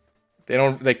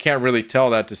 they can't really tell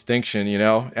that distinction,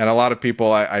 And a lot of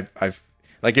people, I've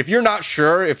like, if you're not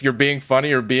sure if you're being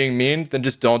funny or being mean, then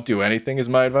just don't do anything is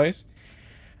my advice.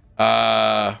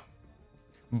 But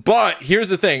here's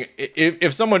the thing.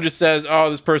 If someone just says,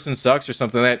 oh, this person sucks or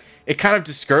something, that it kind of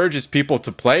discourages people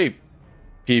to play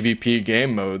PvP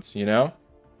game modes, And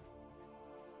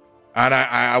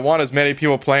I want as many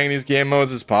people playing these game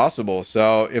modes as possible.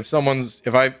 So if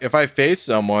I face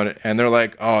someone and they're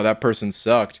like, oh, that person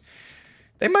sucked,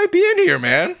 they might be in here,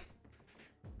 man.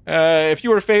 If you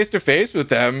were face to face with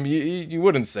them, you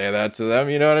wouldn't say that to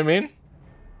them. You know what I mean?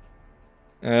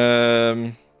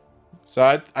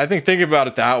 So I think about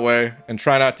it that way and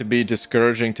try not to be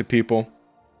discouraging to people.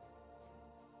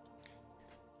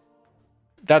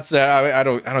 That's I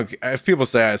don't if people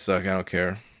say I suck, I don't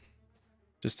care.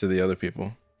 Just to the other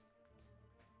people.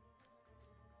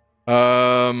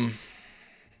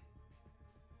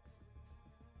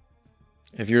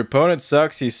 If your opponent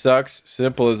sucks, he sucks.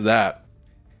 Simple as that.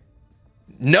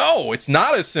 No, it's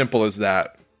not as simple as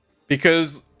that.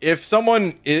 Because if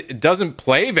someone doesn't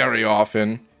play very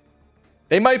often,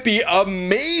 they might be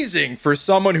amazing for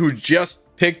someone who just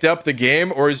picked up the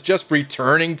game or is just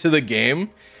returning to the game.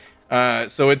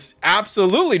 So it's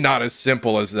absolutely not as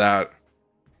simple as that.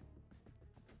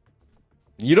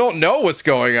 You don't know what's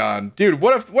going on. Dude,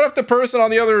 what if the person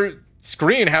on the other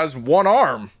screen has one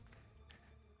arm?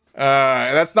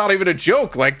 That's not even a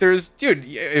joke. Like there's, dude,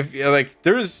 if like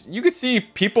there's, you could see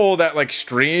people that like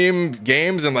stream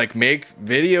games and like make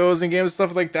videos and games and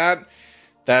stuff like that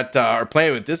are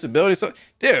playing with disabilities. So,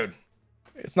 dude,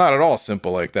 it's not at all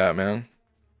simple like that, man.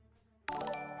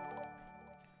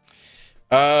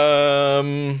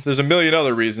 There's a million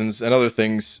other reasons and other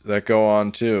things that go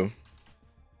on too.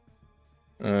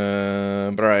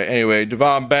 But all right. Anyway,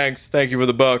 Devon Banks, thank you for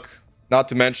the buck. Not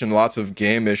to mention lots of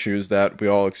game issues that we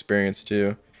all experience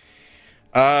too.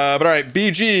 But all right,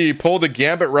 BG pulled a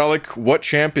Gambit relic. What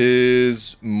champ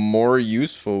is more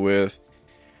useful with?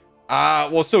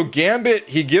 Well, so Gambit,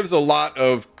 he gives a lot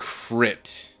of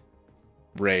crit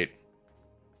rate.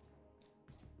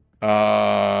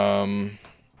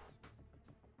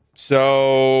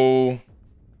 So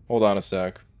hold on a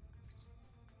sec.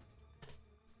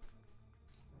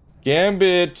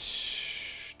 Gambit.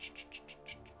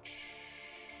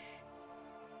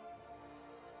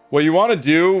 What you want to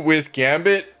do with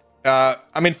Gambit, I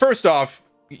mean, first off,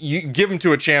 you give him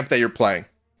to a champ that you're playing.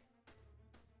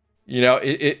 You know,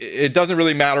 it doesn't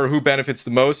really matter who benefits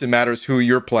the most. It matters who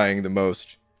you're playing the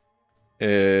most.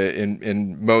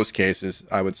 In most cases,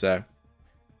 I would say.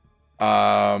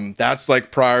 That's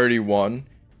like priority 1.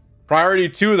 Priority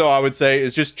 2, though, I would say,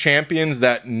 is just champions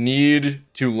that need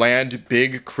to land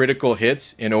big critical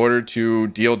hits in order to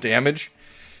deal damage.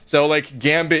 So, like,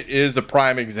 Gambit is a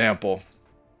prime example.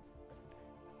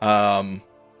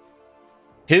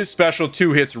 His special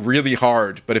 2 hits really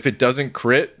hard, but if it doesn't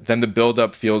crit, then the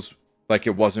buildup feels like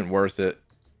it wasn't worth it.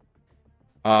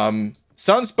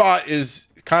 Sunspot is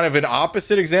kind of an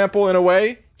opposite example in a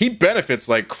way. He benefits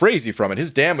like crazy from it.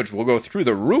 His damage will go through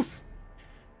the roof.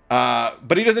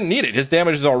 But he doesn't need it. His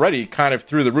damage is already kind of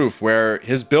through the roof, where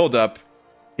his buildup,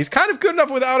 he's kind of good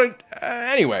enough without it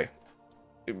anyway.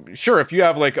 Sure, if you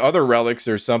have like other relics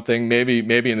or something, maybe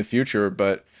in the future,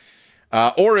 but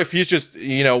or if he's just,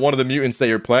 you know, one of the mutants that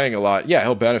you're playing a lot, yeah,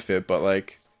 he'll benefit, but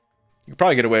like you can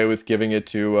probably get away with giving it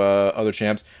to other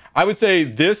champs. I would say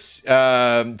this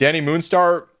Danny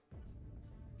Moonstar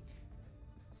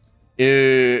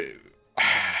is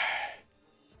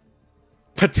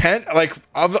like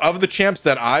of the champs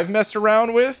that I've messed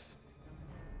around with,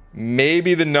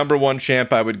 maybe the #1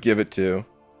 champ I would give it to,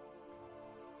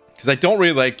 because I don't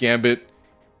really like Gambit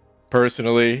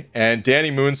personally, and Danny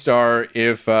Moonstar,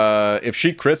 if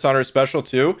she crits on her special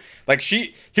too, like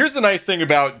here's the nice thing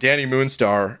about Danny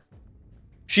Moonstar,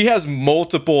 she has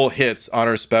multiple hits on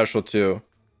her special too.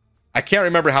 I can't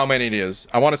remember how many it is.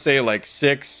 I want to say like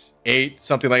 6, 8,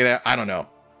 something like that. I don't know.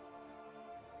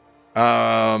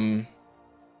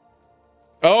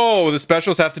 Oh, the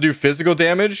specials have to do physical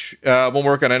damage. Won't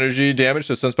work on energy damage,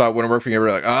 so Sunspot wouldn't work for you.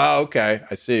 Like, oh, okay,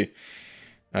 I see.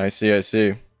 I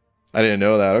didn't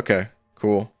know that. Okay,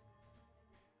 cool.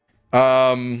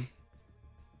 But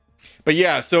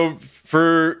yeah, so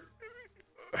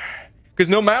because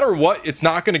no matter what, it's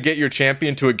not going to get your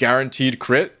champion to a guaranteed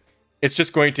crit. It's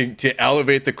just going to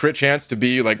elevate the crit chance to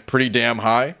be like pretty damn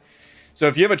high. So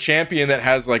if you have a champion that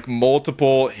has like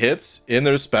multiple hits in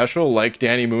their special, like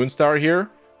Danny Moonstar here,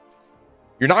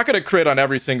 you're not going to crit on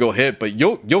every single hit, but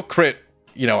you'll crit,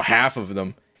 you know, half of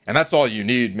them. And that's all you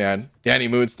need, man. Danny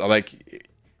Moonstar, like,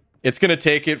 it's going to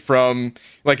take it from,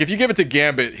 like, if you give it to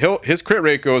Gambit, his crit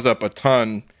rate goes up a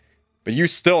ton, but you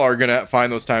still are going to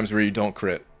find those times where you don't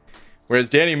crit. Whereas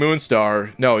Danny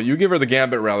Moonstar, no, you give her the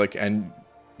Gambit relic and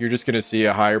you're just going to see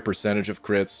a higher percentage of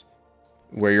crits,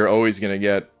 where you're always going to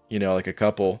get, you know, like a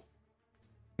couple.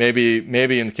 Maybe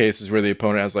in the cases where the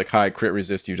opponent has like high crit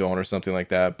resist, you don't, or something like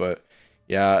that. But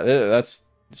yeah,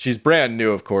 she's brand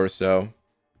new, of course, so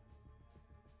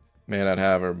may not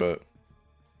have her. But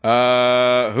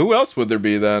who else would there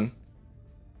be then?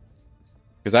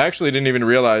 Because I actually didn't even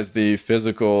realize the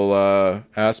physical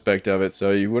aspect of it,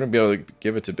 so you wouldn't be able to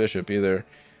give it to Bishop either.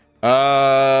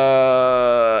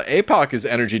 APOC is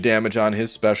energy damage on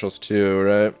his specials too,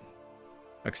 right?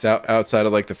 Outside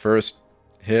of like the first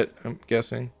hit, I'm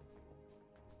guessing.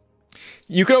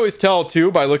 You can always tell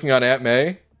too by looking on Aunt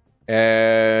May.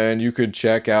 and you could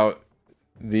check out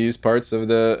these parts of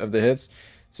the hits.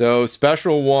 So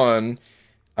special 1,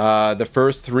 the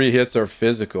first 3 hits are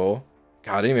physical.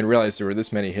 God, I didn't even realize there were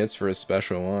this many hits for a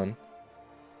special 1.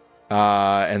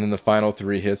 And then the final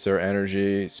 3 hits are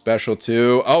energy. Special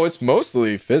 2, oh, it's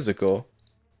mostly physical.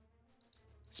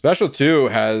 Special 2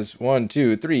 has 1,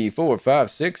 2, 3, 4,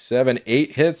 5, 6, 7,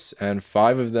 8 hits, and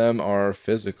 5 of them are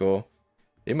physical.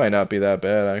 It might not be that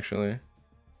bad, actually.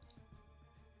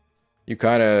 You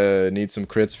kind of need some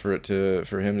crits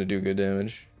for him to do good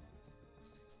damage.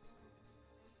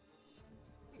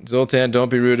 Zoltan, don't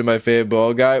be rude to my fave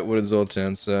ball guy. What did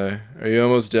Zoltan say? Are you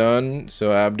almost done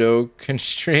so Abdo can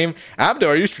stream? Abdo,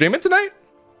 are you streaming tonight?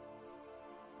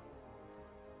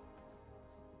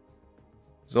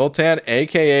 Zoltan,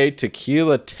 aka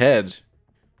Tequila Ted.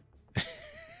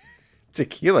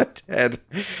 Tequila Ted.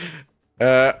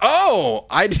 Oh,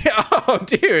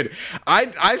 dude.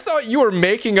 I thought you were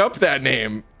making up that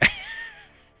name.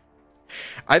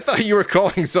 I thought you were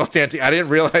calling Zoltan. I didn't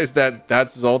realize that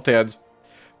that's Zoltan's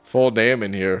full name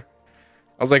in here.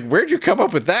 I was like, where'd you come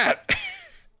up with that?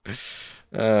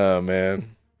 Oh,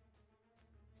 man.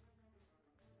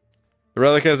 The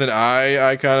relic has an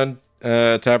eye icon.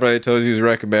 Top right tells you is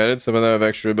recommended. Some of them have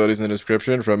extra abilities in the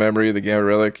description. From memory, the Gamma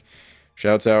Relic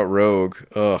shouts out Rogue.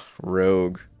 Ugh,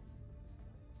 Rogue.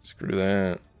 Screw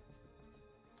that.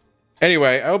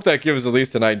 Anyway, I hope that gives at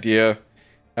least an idea.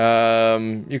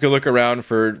 You can look around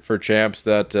for champs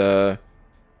that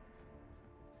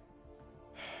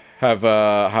have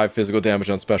high physical damage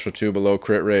on special 2 but low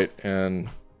crit rate, and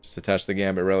just attach the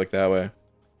Gambit Relic that way.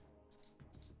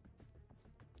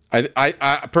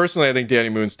 I personally, I think Danny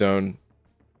Moonstone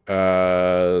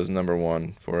is number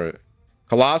 1 for it.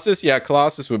 Colossus, yeah,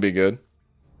 Colossus would be good.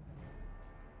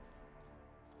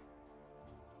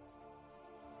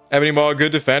 Ebony Maw,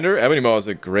 good defender. Ebony Maw is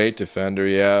a great defender,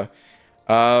 yeah.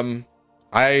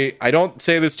 I don't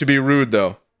say this to be rude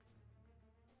though.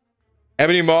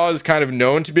 Ebony Maw is kind of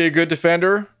known to be a good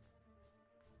defender.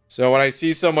 So when I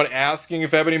see someone asking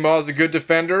if Ebony Maw is a good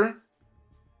defender,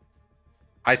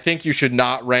 I think you should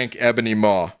not rank Ebony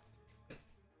Maw.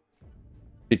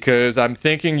 Because I'm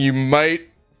thinking you might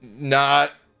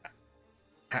not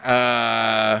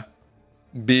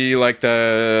be like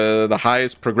the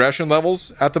highest progression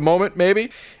levels at the moment, maybe.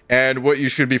 And what you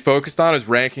should be focused on is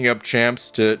ranking up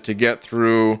champs to get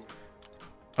through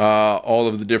all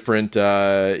of the different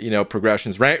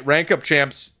progressions. Rank up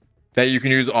champs that you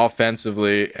can use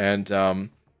offensively and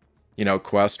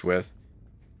quest with.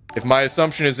 If my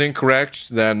assumption is incorrect,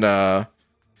 then yeah,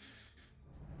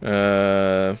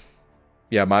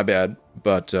 my bad.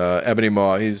 But Ebony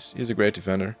Maw, he's a great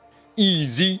defender.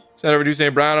 Easy. Send over to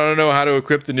St. Brown. I don't know how to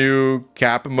equip the new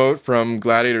cap emote from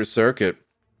Gladiator Circuit.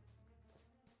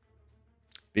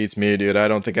 Beats me, dude. I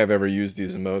don't think I've ever used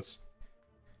these emotes.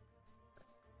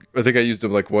 I think I used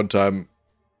them like one time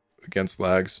against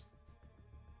lags.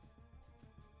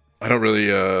 I don't really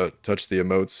touch the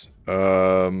emotes.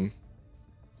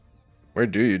 Where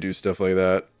do you do stuff like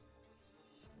that?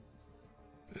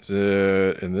 Is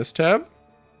it in this tab?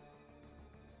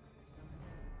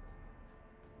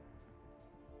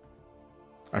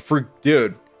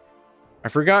 Dude, I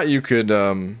forgot you could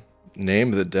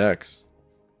name the decks.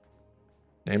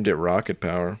 Named it Rocket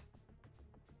Power.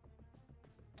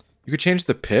 You could change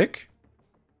the pick?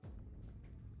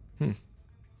 I mean,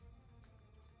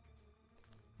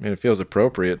 it feels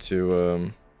appropriate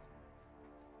to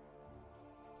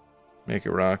make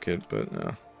it rocket, but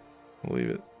no, we'll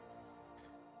leave it.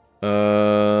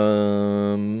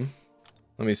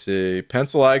 Let me see.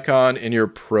 Pencil icon in your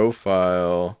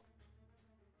profile.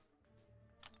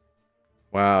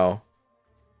 Wow.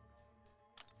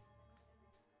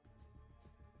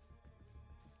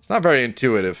 It's not very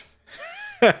intuitive.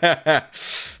 But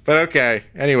okay.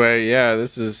 Anyway, yeah,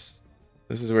 this is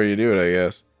where you do it, I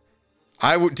guess.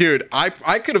 Dude,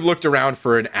 I could have looked around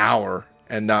for an hour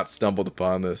and not stumbled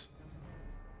upon this.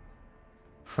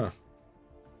 Huh.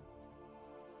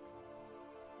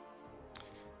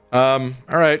 All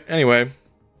right. Anyway,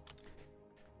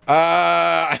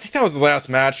 I think that was the last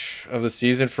match of the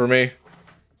season for me.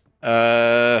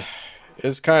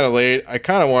 It's kind of late. I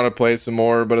kind of want to play some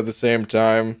more, but at the same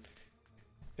time,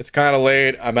 it's kind of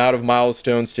late. I'm out of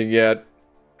milestones to get.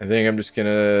 I think I'm just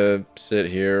gonna sit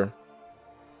here.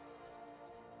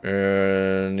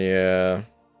 And yeah,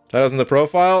 titles in the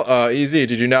profile. Easy.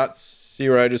 Did you not see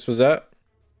where I just was at?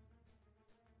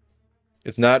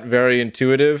 It's not very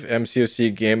intuitive.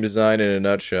 MCOC game design in a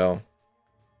nutshell.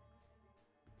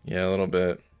 Yeah, a little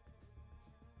bit.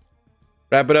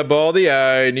 Wrap it up, Baldy.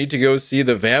 I need to go see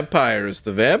the vampires.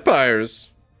 The vampires.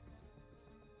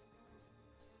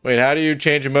 Wait, how do you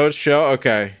change emotes show?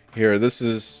 Okay, here, this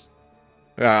is...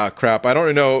 Ah, crap. I don't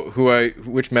really know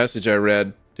which message I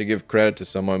read to give credit to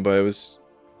someone, but it was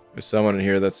someone in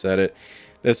here that said it.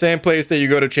 The same place that you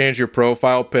go to change your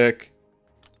profile pic.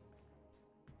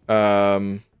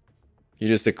 You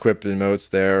just equip emotes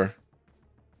there.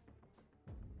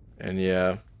 And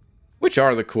yeah. Which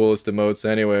are the coolest emotes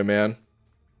anyway, man?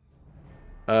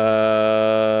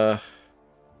 So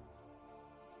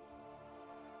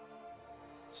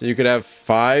you could have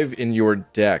 5 in your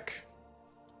deck.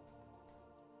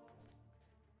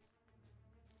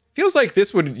 Feels like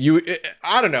this would...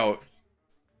 I don't know.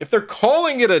 If they're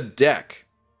calling it a deck,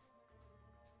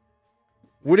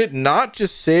 would it not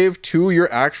just save to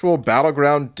your actual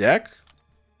Battleground deck?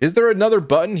 Is there another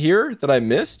button here that I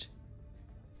missed?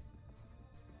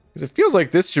 Because it feels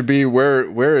like this should be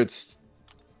where it's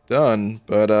done,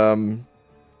 but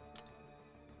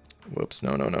whoops,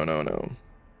 no.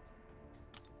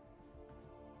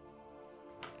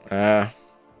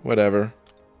 Whatever.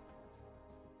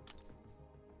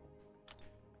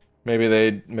 Maybe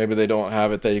they don't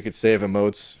have it that you could save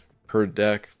emotes per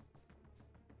deck.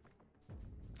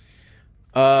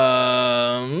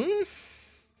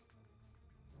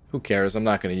 Who cares? I'm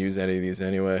not going to use any of these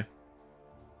anyway.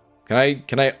 Can I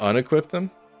unequip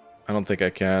them? I don't think I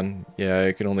can. Yeah,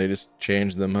 I can only just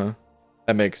change them, huh?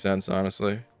 That makes sense,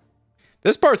 honestly.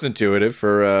 This part's intuitive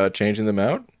for changing them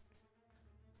out.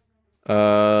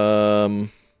 I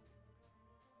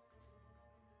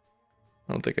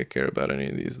don't think I care about any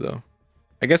of these, though.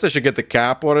 I guess I should get the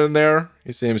Cap one in there.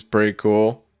 He seems pretty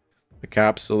cool. The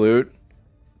Cap salute.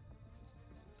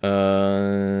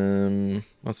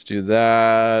 Let's do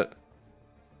that.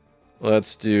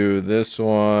 Let's do this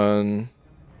one.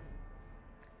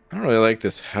 I don't really like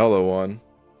this Hella one.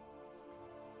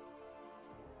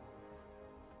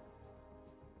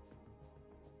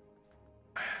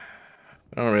 I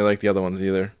don't really like the other ones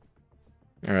either.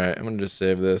 Alright, I'm gonna just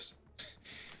save this.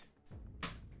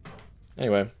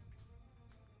 Anyway.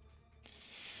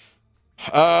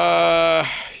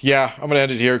 Yeah, I'm gonna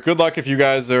end it here. Good luck if you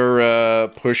guys are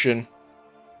pushing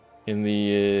in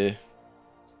the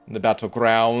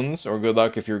battlegrounds, or good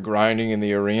luck if you're grinding in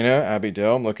the arena. Abby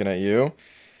Doe, I'm looking at you.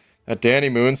 That Danny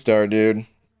Moonstar, dude.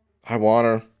 I want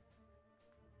her.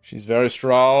 She's very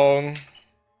strong.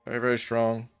 Very, very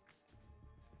strong.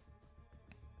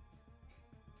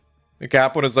 The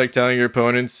Cap one is like telling your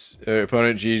opponent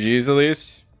GG's at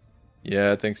least.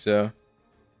 Yeah, I think so.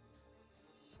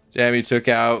 Jamie took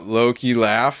out Loki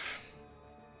Laugh.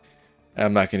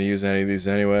 I'm not going to use any of these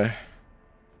anyway.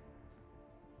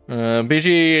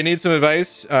 BG, I need some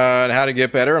advice on how to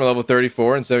get better. I'm level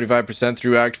 34 and 75%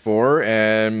 through Act 4.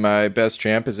 And my best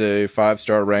champ is a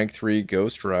 5-star rank 3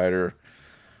 Ghost Rider.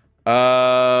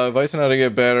 Advice on how to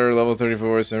get better. Level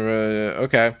 34.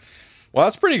 Okay. Well,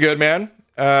 that's pretty good, man.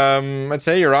 I'd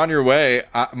say you're on your way.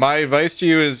 My advice to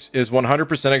you is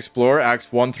 100% explore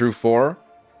Acts 1 through 4.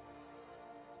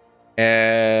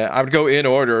 And I would go in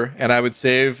order, and I would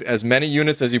save as many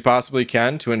units as you possibly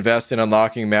can to invest in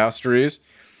unlocking masteries.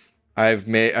 I've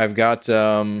got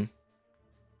a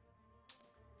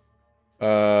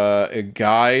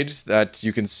guide that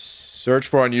you can search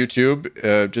for on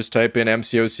YouTube. Just type in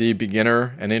MCOC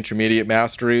beginner and intermediate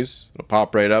masteries. It'll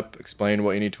pop right up, explain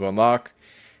what you need to unlock.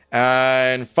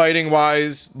 And fighting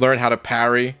wise, learn how to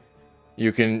parry.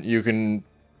 You can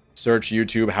search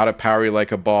YouTube how to parry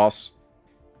like a boss,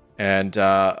 and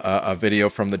a video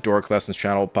from the Dork Lessons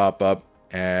channel will pop up.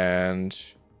 And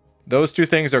those two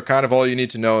things are kind of all you need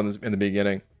to know in the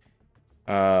beginning.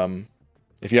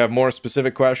 If you have more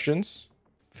specific questions,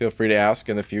 feel free to ask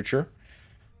in the future.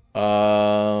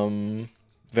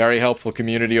 Very helpful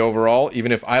community overall.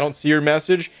 Even if I don't see your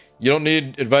message, you don't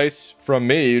need advice from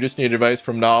me. You just need advice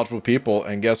from knowledgeable people.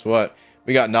 And guess what?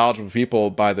 We got knowledgeable people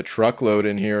by the truckload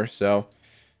in here. So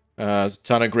there's a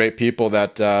ton of great people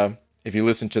that if you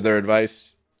listen to their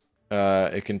advice,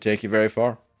 it can take you very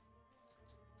far.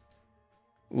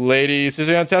 Lady,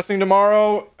 Susie on testing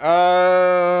tomorrow?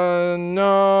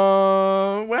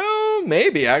 No. Well,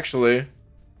 maybe, actually.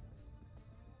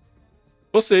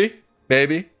 We'll see.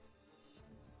 Maybe.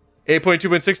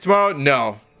 8.2.6 tomorrow?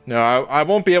 No. No, I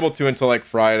won't be able to until, like,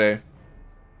 Friday.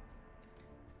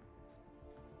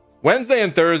 Wednesday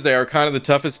and Thursday are kind of the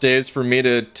toughest days for me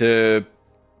to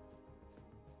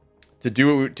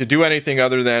do anything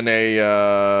other than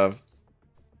a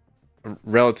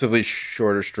relatively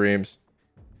shorter streams.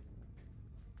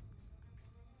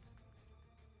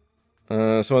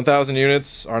 So 1,000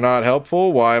 units are not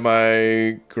helpful. Why am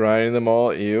I grinding them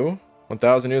all? Ew.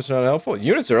 1,000 units are not helpful.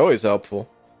 Units are always helpful.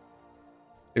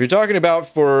 If you're talking about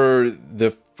for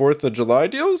the 4th of July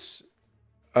deals,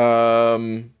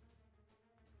 Sometimes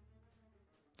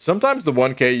the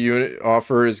 1K unit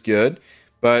offer is good,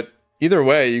 but either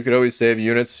way, you could always save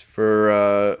units for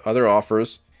other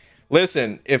offers.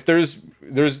 Listen, if there's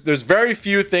very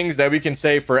few things that we can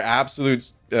say for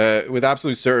absolute with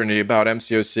absolute certainty about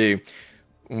MCOC.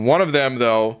 One of them,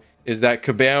 though, is that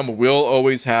Kabam will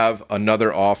always have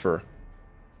another offer.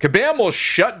 Kabam will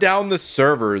shut down the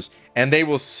servers, and they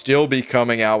will still be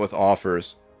coming out with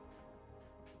offers.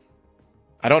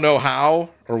 I don't know how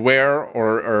or where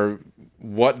or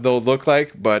what they'll look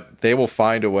like, but they will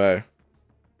find a way.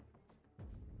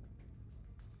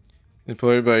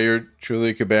 Employed by your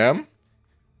truly Kabam?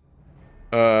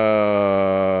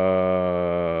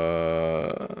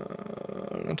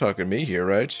 I'm talking to me here,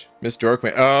 right? Miss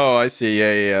Dorkman. Oh, I see.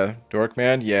 Yeah.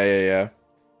 Dorkman? Yeah.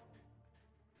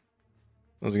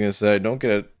 I was gonna say, don't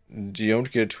get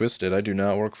it twisted. I do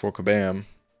not work for Kabam.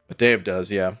 But Dave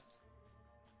does, yeah.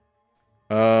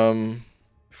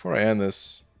 Before I end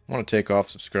this, I want to take off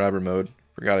subscriber mode.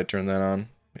 Forgot I turned that on.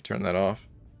 Let me turn that off.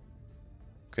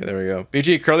 Okay, there we go.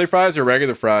 BG, curly fries or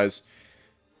regular fries?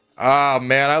 Ah,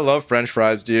 man, I love French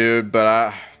fries, dude,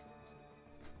 but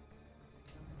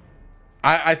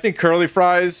I think curly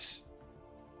fries.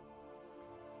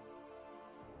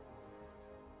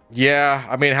 Yeah,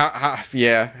 I mean,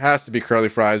 yeah, it has to be curly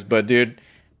fries, but dude,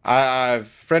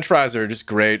 French fries are just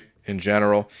great in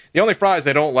general. The only fries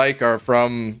I don't like are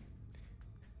from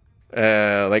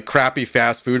like crappy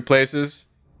fast food places,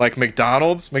 like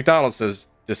McDonald's. McDonald's has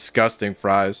disgusting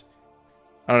fries.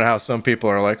 I don't know how some people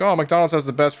are like, oh, McDonald's has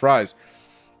the best fries.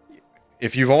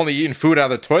 If you've only eaten food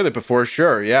out of the toilet before,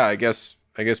 sure, yeah, I guess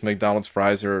McDonald's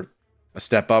fries are a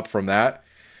step up from that.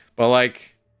 But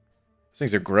like, these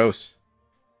things are gross.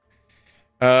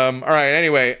 All right,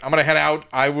 anyway, I'm gonna head out.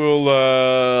 I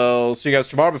will see you guys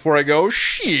tomorrow. Before I go,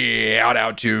 shout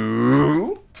out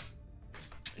to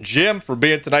Jim for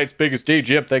being tonight's biggest D.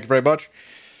 Jim, thank you very much.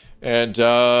 And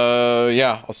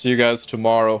yeah, I'll see you guys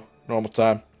tomorrow, normal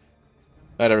time.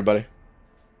 Night, everybody.